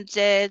 and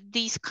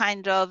these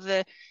kind of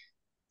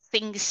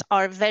things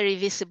are very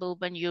visible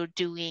when you're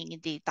doing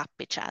the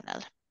DAPI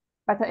channel.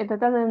 But it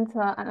doesn't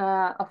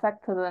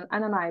affect the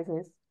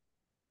analysis.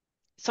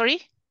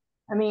 Sorry?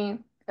 I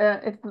mean,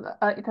 it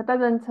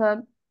doesn't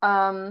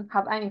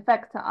have any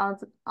effect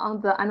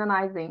on the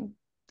analyzing.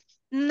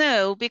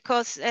 No,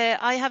 because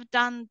I have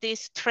done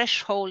this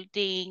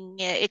thresholding,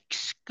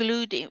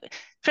 excluding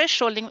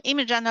thresholding.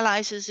 Image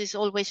analysis is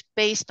always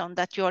based on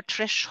that you are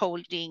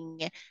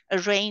thresholding a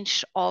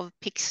range of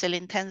pixel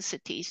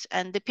intensities,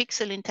 and the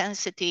pixel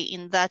intensity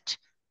in that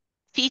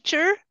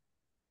feature,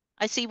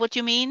 I see what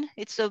you mean.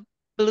 It's a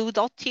blue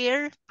dot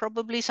here,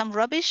 probably some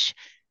rubbish.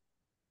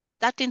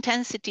 That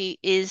intensity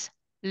is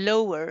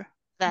lower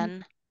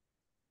than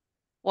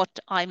what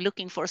I'm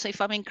looking for. So if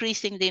I'm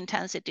increasing the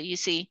intensity, you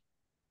see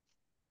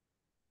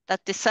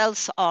that the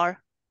cells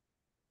are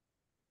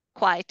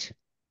quite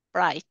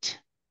bright.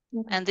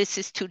 Okay. And this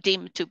is too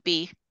dim to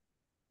be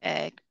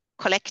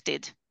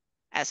collected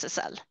as a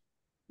cell.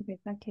 Okay,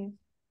 thank you.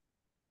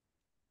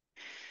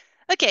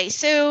 Okay,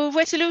 so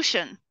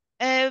resolution.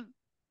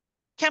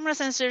 Camera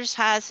sensors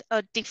has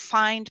a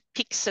defined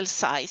pixel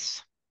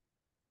size.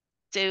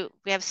 So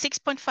we have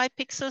 6.5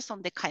 pixels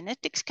on the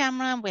kinetics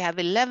camera, and we have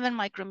 11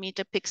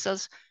 micrometer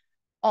pixels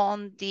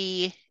on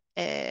the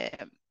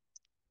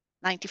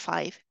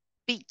 95B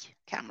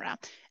camera.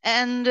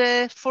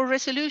 And for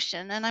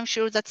resolution, and I'm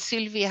sure that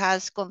Sylvie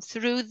has gone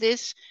through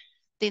this,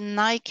 the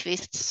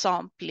Nyquist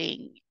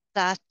sampling,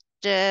 that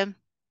the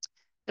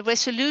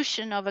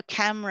resolution of a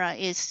camera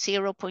is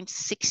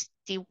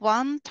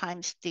 0.61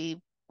 times the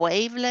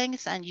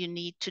wavelength, and you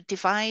need to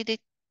divide it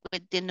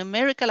with the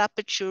numerical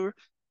aperture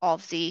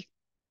of the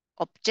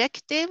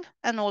objective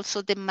and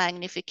also the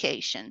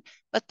magnification.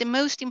 But the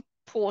most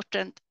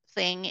important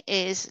thing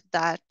is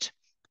that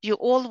you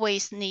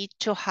always need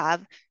to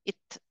have it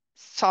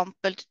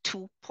sampled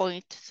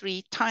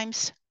 2.3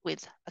 times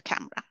with a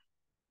camera.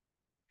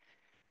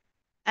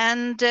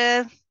 And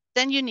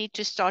then you need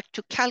to start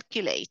to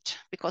calculate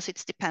because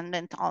it's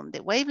dependent on the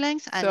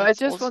wavelengths. And so I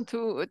just want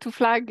to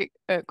flag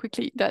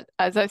quickly that,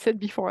 as I said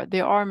before,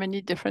 there are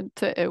many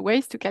different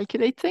ways to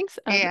calculate things.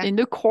 And in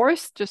the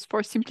course, just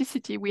for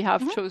simplicity, we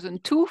have chosen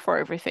 2 for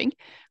everything.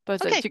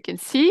 But as you can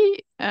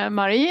see,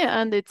 Marie,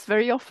 and it's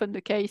very often the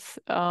case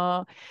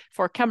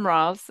for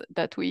cameras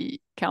that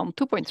we count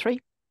 2.3.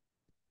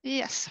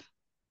 Yes.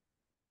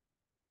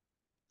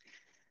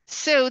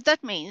 So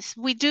that means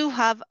we do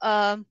have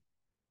a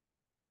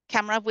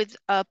camera with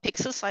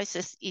pixel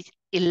sizes is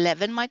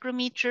 11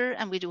 micrometer,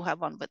 and we do have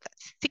one with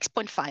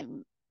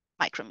 6.5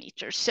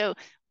 micrometers. So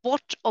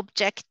what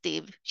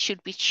objective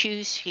should we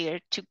choose here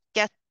to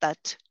get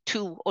that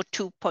 2 or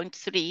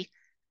 2.3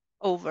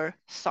 over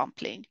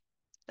sampling?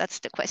 That's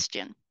the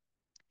question.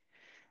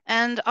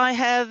 And I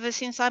have,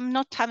 since I'm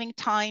not having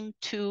time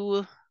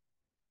to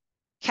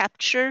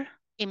capture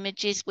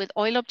images with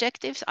oil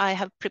objectives, I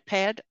have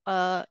prepared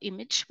an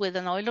image with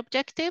an oil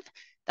objective.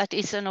 That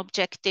is an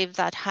objective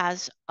that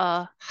has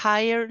a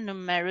higher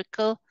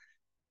numerical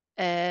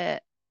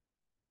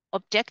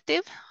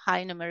objective,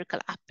 high numerical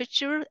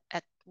aperture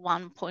at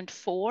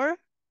 1.4.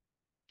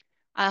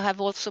 I have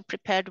also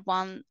prepared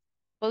one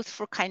both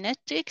for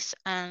kinetics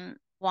and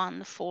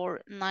one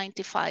for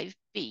 95B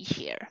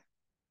here.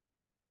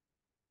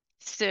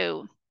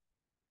 So,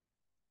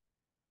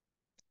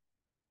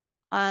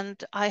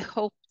 and I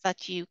hope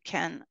that you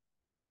can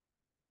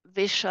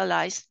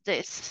visualize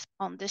this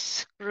on the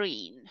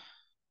screen.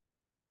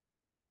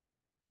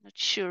 Not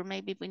sure,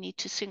 maybe we need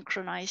to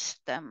synchronize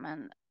them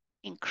and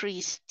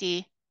increase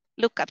the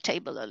lookup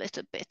table a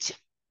little bit.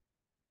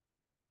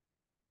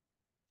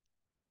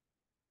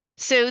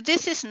 So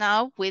this is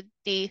now with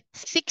the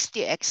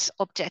 60x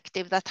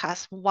objective that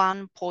has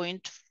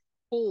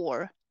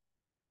 1.4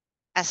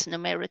 as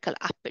numerical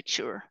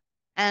aperture.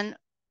 And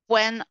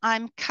when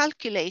I'm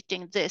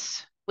calculating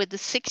this with the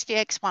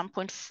 60x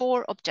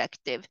 1.4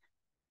 objective,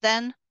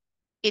 then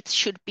it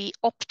should be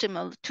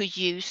optimal to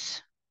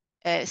use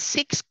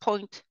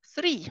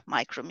 6.3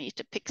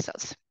 micrometer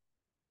pixels,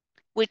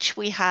 which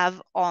we have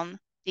on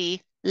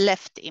the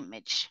left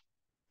image.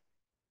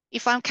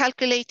 If I'm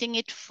calculating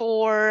it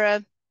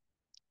for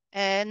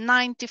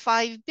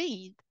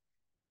 95B,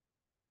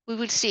 we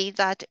will see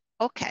that,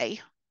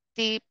 okay,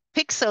 the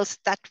pixels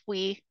that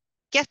we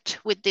get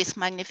with this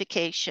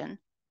magnification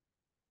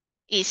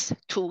is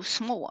too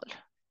small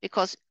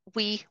because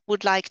we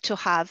would like to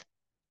have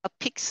a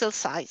pixel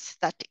size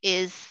that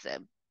is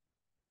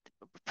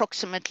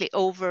approximately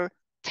over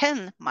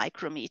 10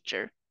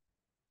 micrometer.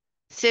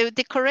 So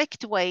the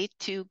correct way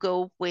to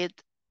go with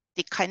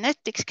the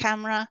kinetics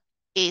camera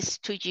is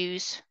to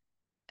use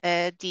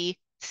the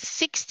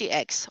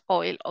 60x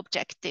oil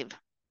objective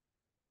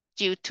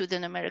due to the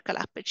numerical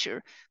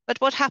aperture. But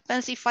what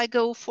happens if I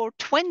go for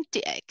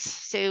 20x?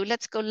 So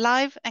let's go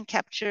live and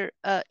capture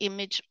an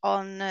image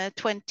on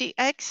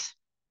 20x.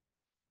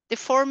 The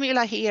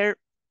formula here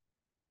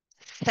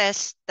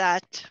says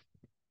that,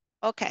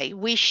 okay,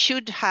 we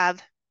should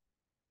have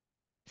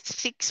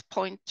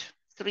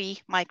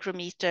 6.3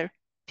 micrometer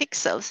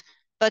pixels,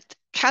 but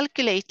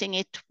calculating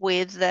it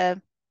with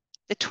the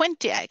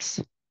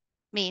 20x,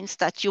 means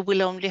that you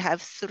will only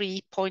have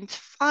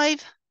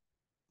 3.5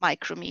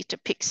 micrometer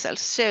pixels.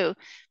 So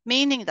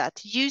meaning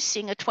that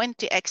using a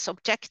 20x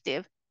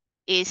objective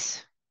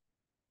is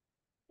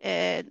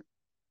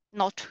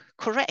not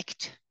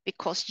correct,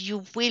 because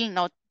you will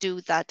not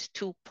do that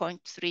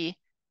 2.3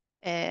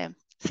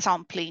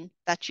 sampling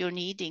that you're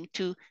needing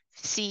to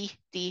see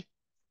the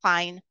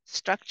fine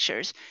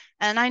structures.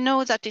 And I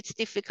know that it's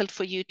difficult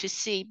for you to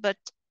see, but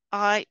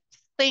I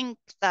think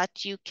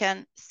that you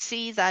can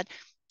see that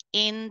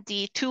in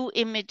the two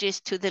images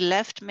to the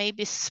left,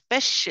 maybe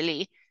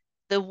especially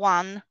the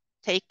one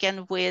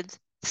taken with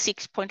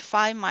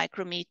 6.5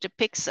 micrometer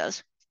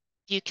pixels,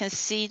 you can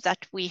see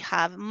that we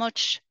have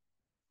much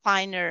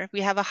finer,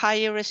 we have a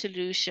higher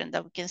resolution,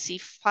 that we can see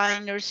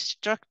finer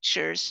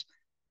structures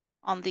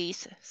on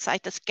these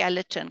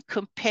cytoskeleton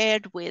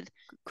compared with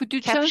Could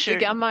you change the captured.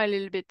 gamma a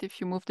little bit if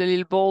you move the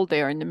little ball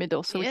there in the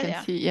middle so we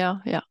can see? Yeah.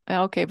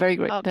 Okay, very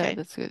great. Okay.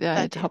 That's good.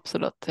 Yeah, it helps a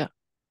lot. Yeah,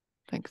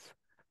 thanks.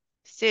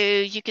 So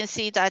you can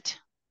see that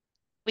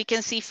we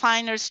can see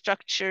finer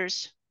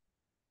structures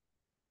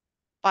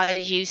by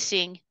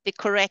using the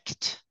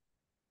correct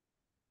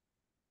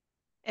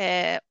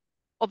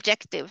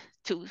objective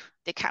to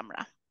the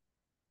camera.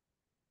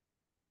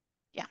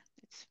 Yeah,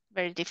 it's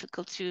very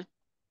difficult to,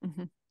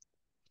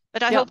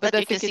 but I hope that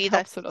you can see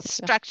that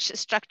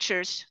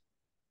structures.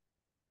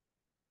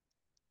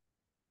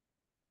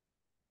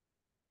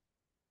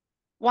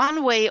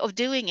 One way of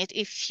doing it,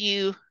 if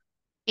you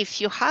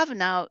have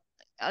now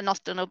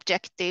not an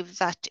objective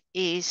that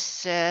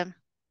is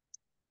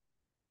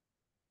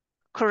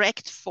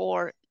correct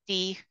for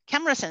the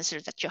camera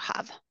sensor that you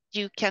have,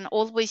 you can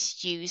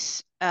always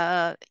use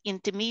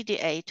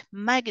intermediate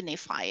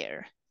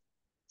magnifier.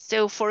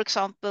 So for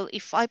example,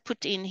 if I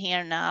put in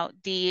here now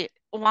the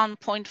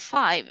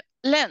 1.5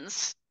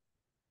 lens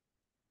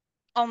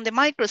on the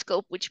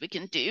microscope, which we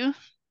can do,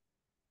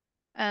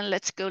 and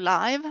let's go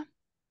live.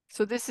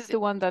 So this is the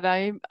one that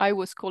I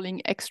was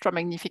calling extra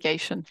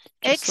magnification.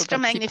 Extra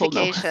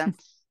magnification.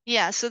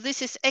 Yeah, so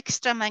this is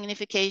extra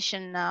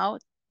magnification now,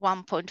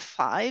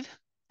 1.5,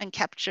 and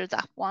capture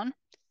that one.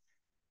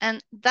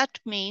 And that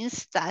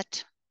means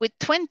that with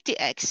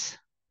 20x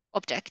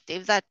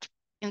objective, that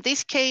in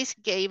this case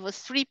gave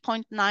us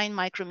 3.9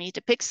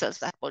 micrometer pixels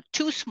that were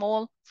too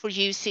small for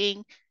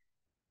using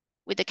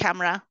with the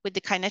camera, with the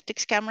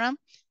kinetics camera.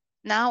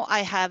 Now I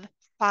have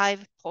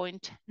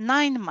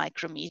 5.9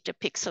 micrometer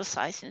pixel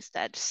size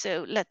instead.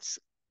 So let's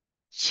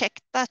check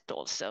that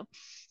also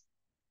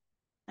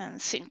and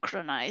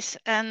synchronize.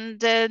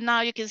 And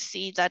now you can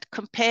see that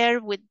compare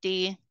with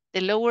the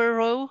lower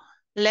row,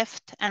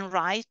 left and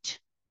right,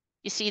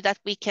 you see that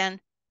we can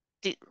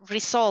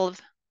resolve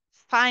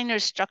finer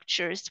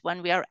structures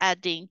when we are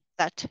adding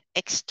that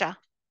extra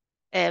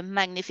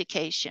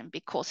magnification,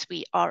 because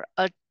we are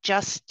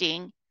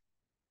adjusting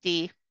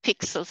the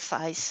pixel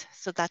size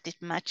so that it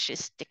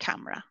matches the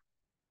camera.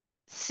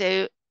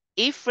 So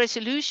if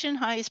resolution,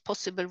 highest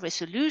possible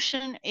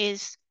resolution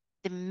is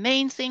the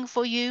main thing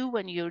for you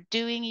when you're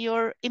doing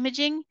your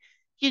imaging,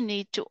 you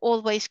need to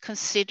always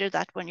consider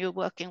that when you're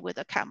working with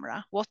a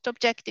camera. What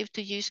objective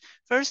to use?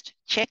 First,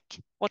 check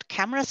what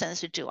camera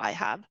sensor do I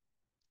have?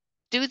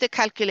 Do the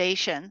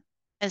calculation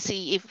and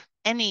see if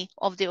any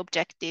of the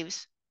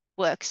objectives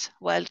works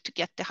well to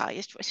get the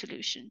highest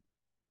resolution.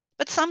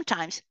 But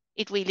sometimes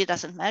it really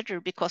doesn't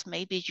matter, because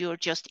maybe you're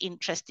just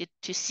interested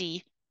to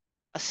see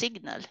a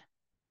signal.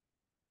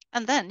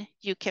 And then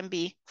you can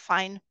be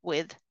fine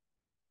with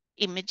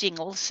imaging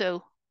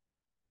also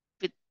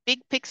with big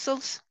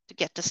pixels to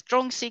get a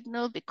strong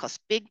signal, because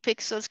big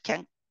pixels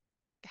can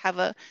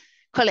have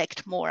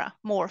collect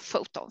more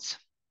photons.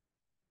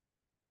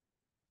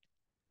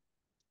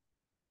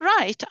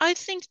 Right, I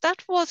think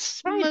that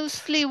was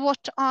mostly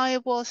what I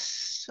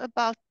was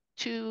about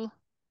to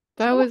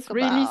That was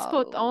really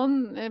spot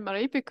on,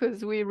 Marie,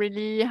 because we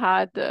really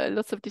had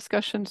lots of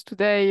discussions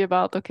today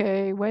about,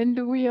 okay, when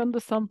do we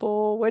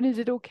undersample? When is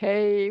it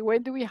okay?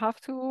 When do we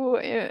have to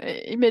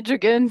image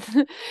again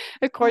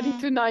according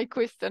to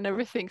Nyquist and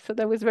everything? So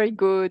that was very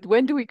good.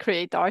 When do we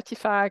create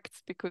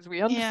artifacts because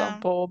we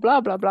undersample?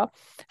 Blah blah blah.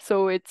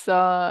 So it's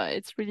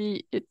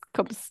really, it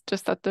comes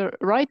just at the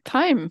right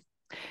time.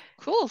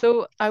 Cool.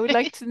 So I would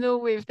like to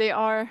know if there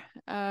are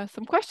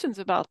some questions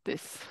about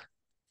this.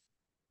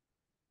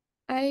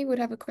 I would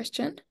have a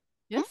question.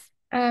 Yes.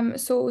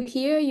 So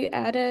here you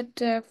added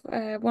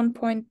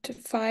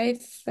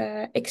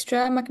 1.5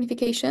 extra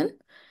magnification,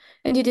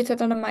 and you did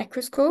that on a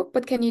microscope.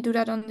 But can you do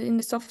that in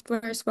the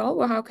software as well,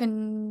 or how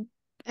can?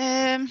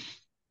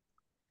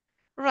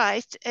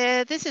 Right.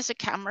 This is a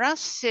camera,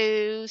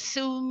 so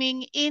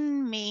zooming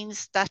in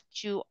means that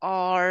you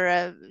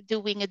are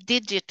doing a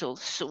digital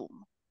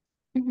zoom.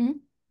 Mm-hmm.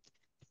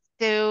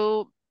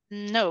 So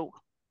no.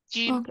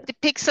 The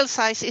pixel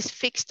size is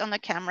fixed on a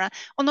camera.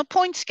 On a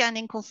point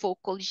scanning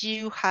confocal,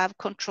 you have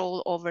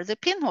control over the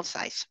pinhole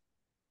size.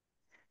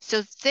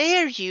 So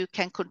there you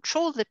can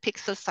control the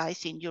pixel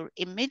size in your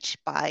image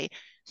by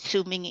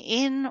zooming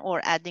in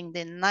or adding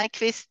the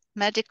Nyquist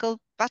magical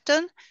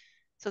button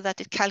so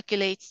that it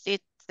calculates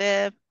it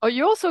Oh,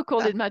 you also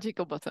call it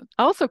magical button.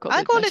 I also call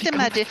it a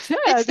magic. Yeah,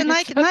 It's the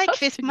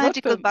Nyquist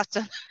magical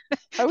button.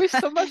 I wish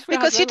so much we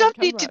because had you that on don't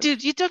need to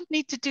cameras. you don't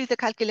need to do the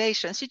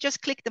calculations. You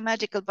just click the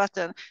magical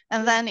button,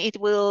 and then it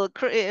will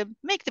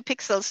make the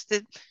pixels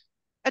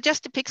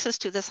adjust the pixels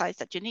to the size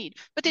that you need.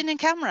 But in a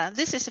camera,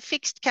 this is a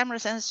fixed camera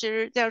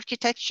sensor. The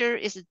architecture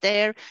is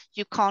there.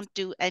 You can't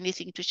do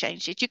anything to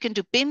change it. You can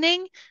do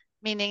binning,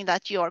 meaning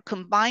that you are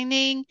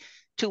combining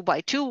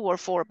 2x2 or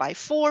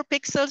 4x4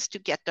 pixels to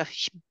get a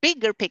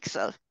bigger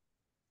pixel.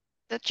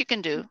 That you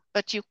can do,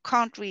 but you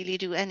can't really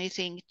do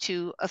anything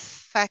to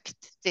affect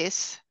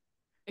this.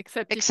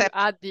 Except if you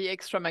add the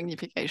extra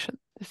magnification.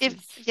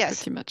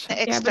 Yes, pretty much.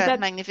 The extra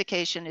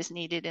magnification is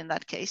needed in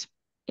that case.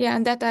 Yeah,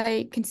 and that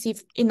I can see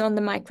on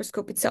the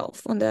microscope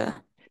itself, on the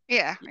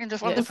on the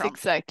front.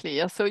 Exactly.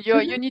 Yeah. So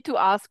you need to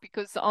ask,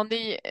 because on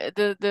the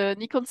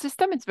Nikon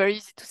system, it's very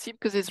easy to see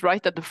because it's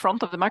right at the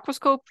front of the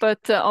microscope.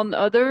 But on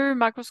other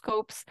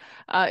microscopes,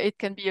 it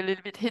can be a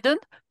little bit hidden.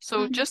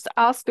 So just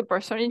ask the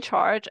person in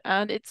charge,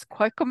 and it's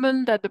quite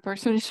common that the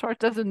person in charge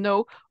doesn't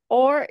know,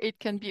 or it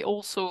can be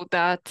also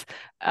that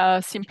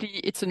simply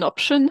it's an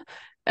option.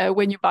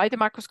 When you buy the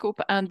microscope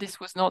and this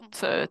was not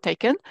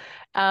taken,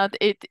 and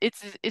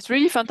it's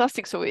really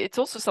fantastic. So it's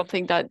also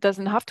something that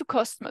doesn't have to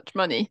cost much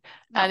money,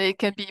 and it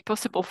can be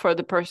possible for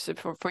the person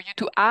for you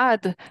to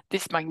add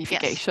this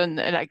magnification,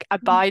 like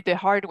buy the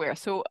hardware.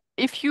 So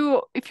if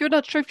you're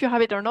not sure if you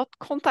have it or not,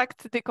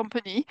 contact the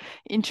company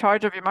in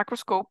charge of your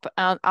microscope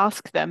and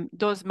ask them,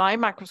 does my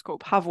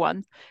microscope have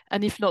one?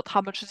 And if not,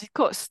 how much does it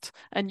cost?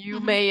 And you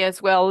may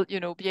as well,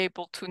 be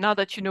able to, now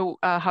that you know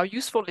how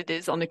useful it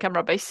is on a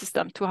camera-based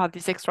system to have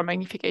this extra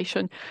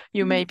magnification,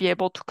 you may be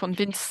able to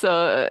convince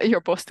your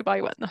boss to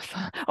buy one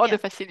or the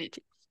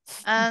facility.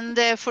 And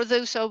for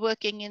those who are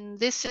working in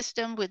this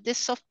system with this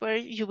software,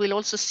 you will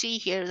also see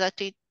here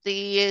that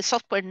the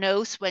software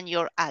knows when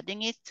you're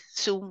adding it,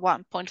 zoom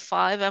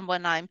 1.5, and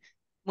when I'm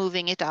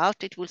moving it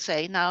out, it will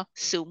say now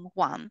zoom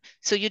 1.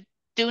 So you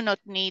do not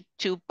need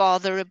to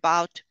bother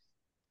about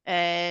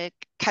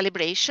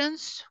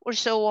calibrations or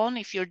so on.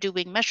 If you're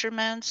doing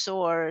measurements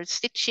or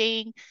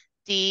stitching,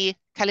 the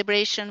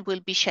calibration will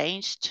be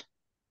changed.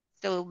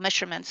 So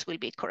measurements will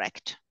be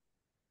correct.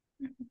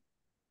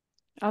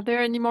 Are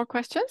there any more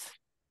questions?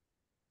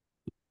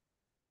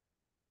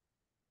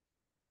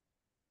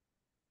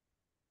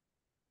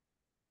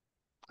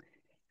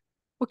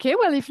 Okay,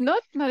 well, if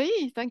not,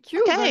 Marie, thank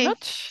you very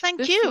much.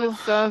 Thank you.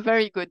 This was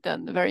very good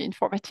and very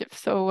informative.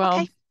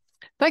 So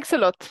thanks a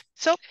lot.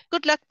 So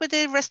good luck with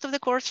the rest of the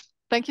course.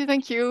 Thank you.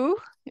 Thank you.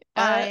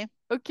 Bye.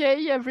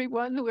 Okay,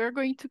 everyone, we're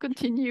going to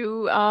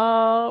continue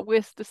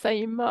with the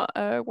same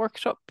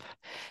workshop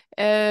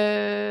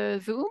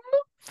Zoom.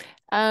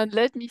 And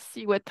let me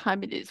see what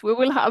time it is. We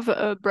will have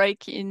a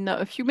break in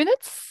a few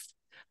minutes.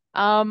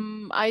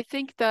 I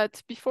think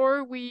that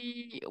before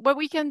what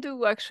we can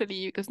do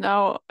actually, because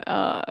now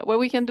what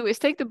we can do is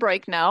take the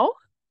break now,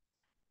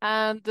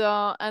 and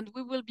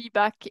we will be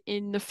back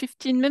in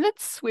 15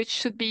 minutes, which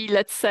should be,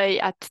 let's say,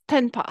 at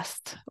 10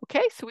 past.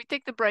 Okay, so we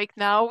take the break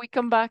now. We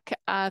come back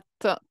at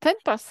 10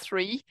 past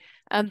 3,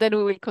 and then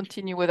we will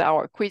continue with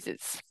our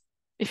quizzes.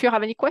 If you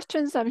have any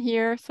questions, I'm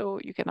here, so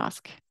you can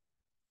ask.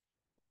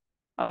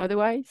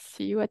 Otherwise,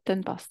 see you at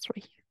 10 past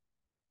 3.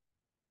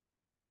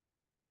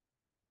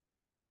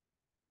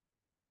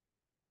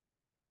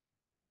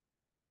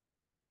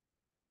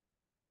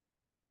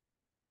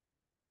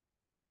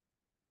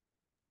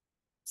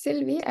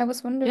 Sylvie, I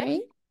was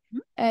wondering,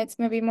 it's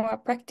maybe more a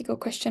practical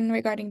question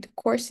regarding the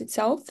course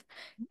itself.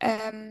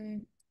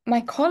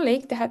 My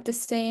colleague, they had the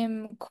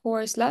same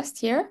course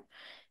last year,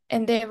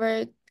 and they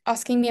were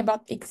asking me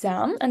about the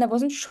exam, and I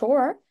wasn't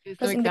sure,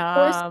 because in the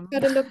course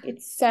catalog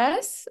it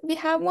says we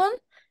have one,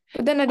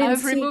 but then I didn't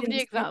see removed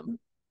the exam.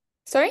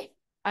 Sorry?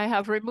 I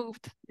have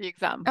removed the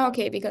exam.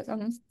 Okay, because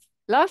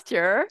last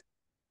year,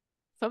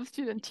 some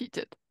student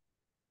cheated.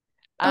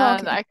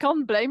 And I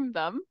can't blame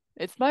them.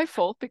 It's my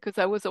fault because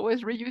I was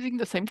always reusing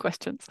the same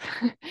questions.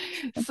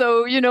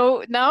 So,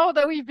 now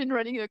that we've been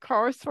running the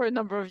course for a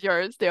number of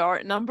years, there are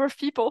a number of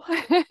people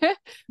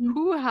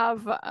who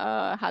have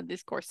had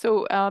this course.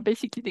 So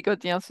basically they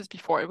got the answers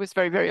before. It was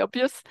very, very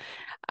obvious.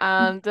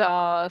 And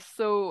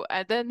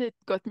and then it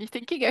got me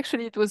thinking,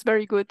 actually, it was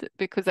very good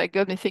because I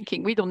got me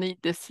thinking, we don't need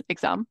this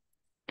exam.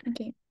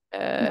 Okay.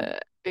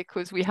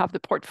 Because we have the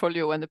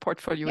portfolio, and the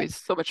portfolio is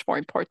so much more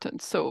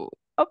important. So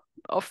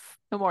off,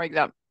 no more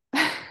exam.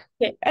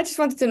 Okay, I just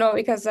wanted to know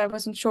because I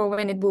wasn't sure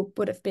when it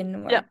would have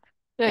been.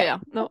 Yeah.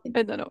 No,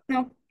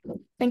 No,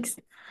 thanks.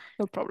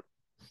 No problem.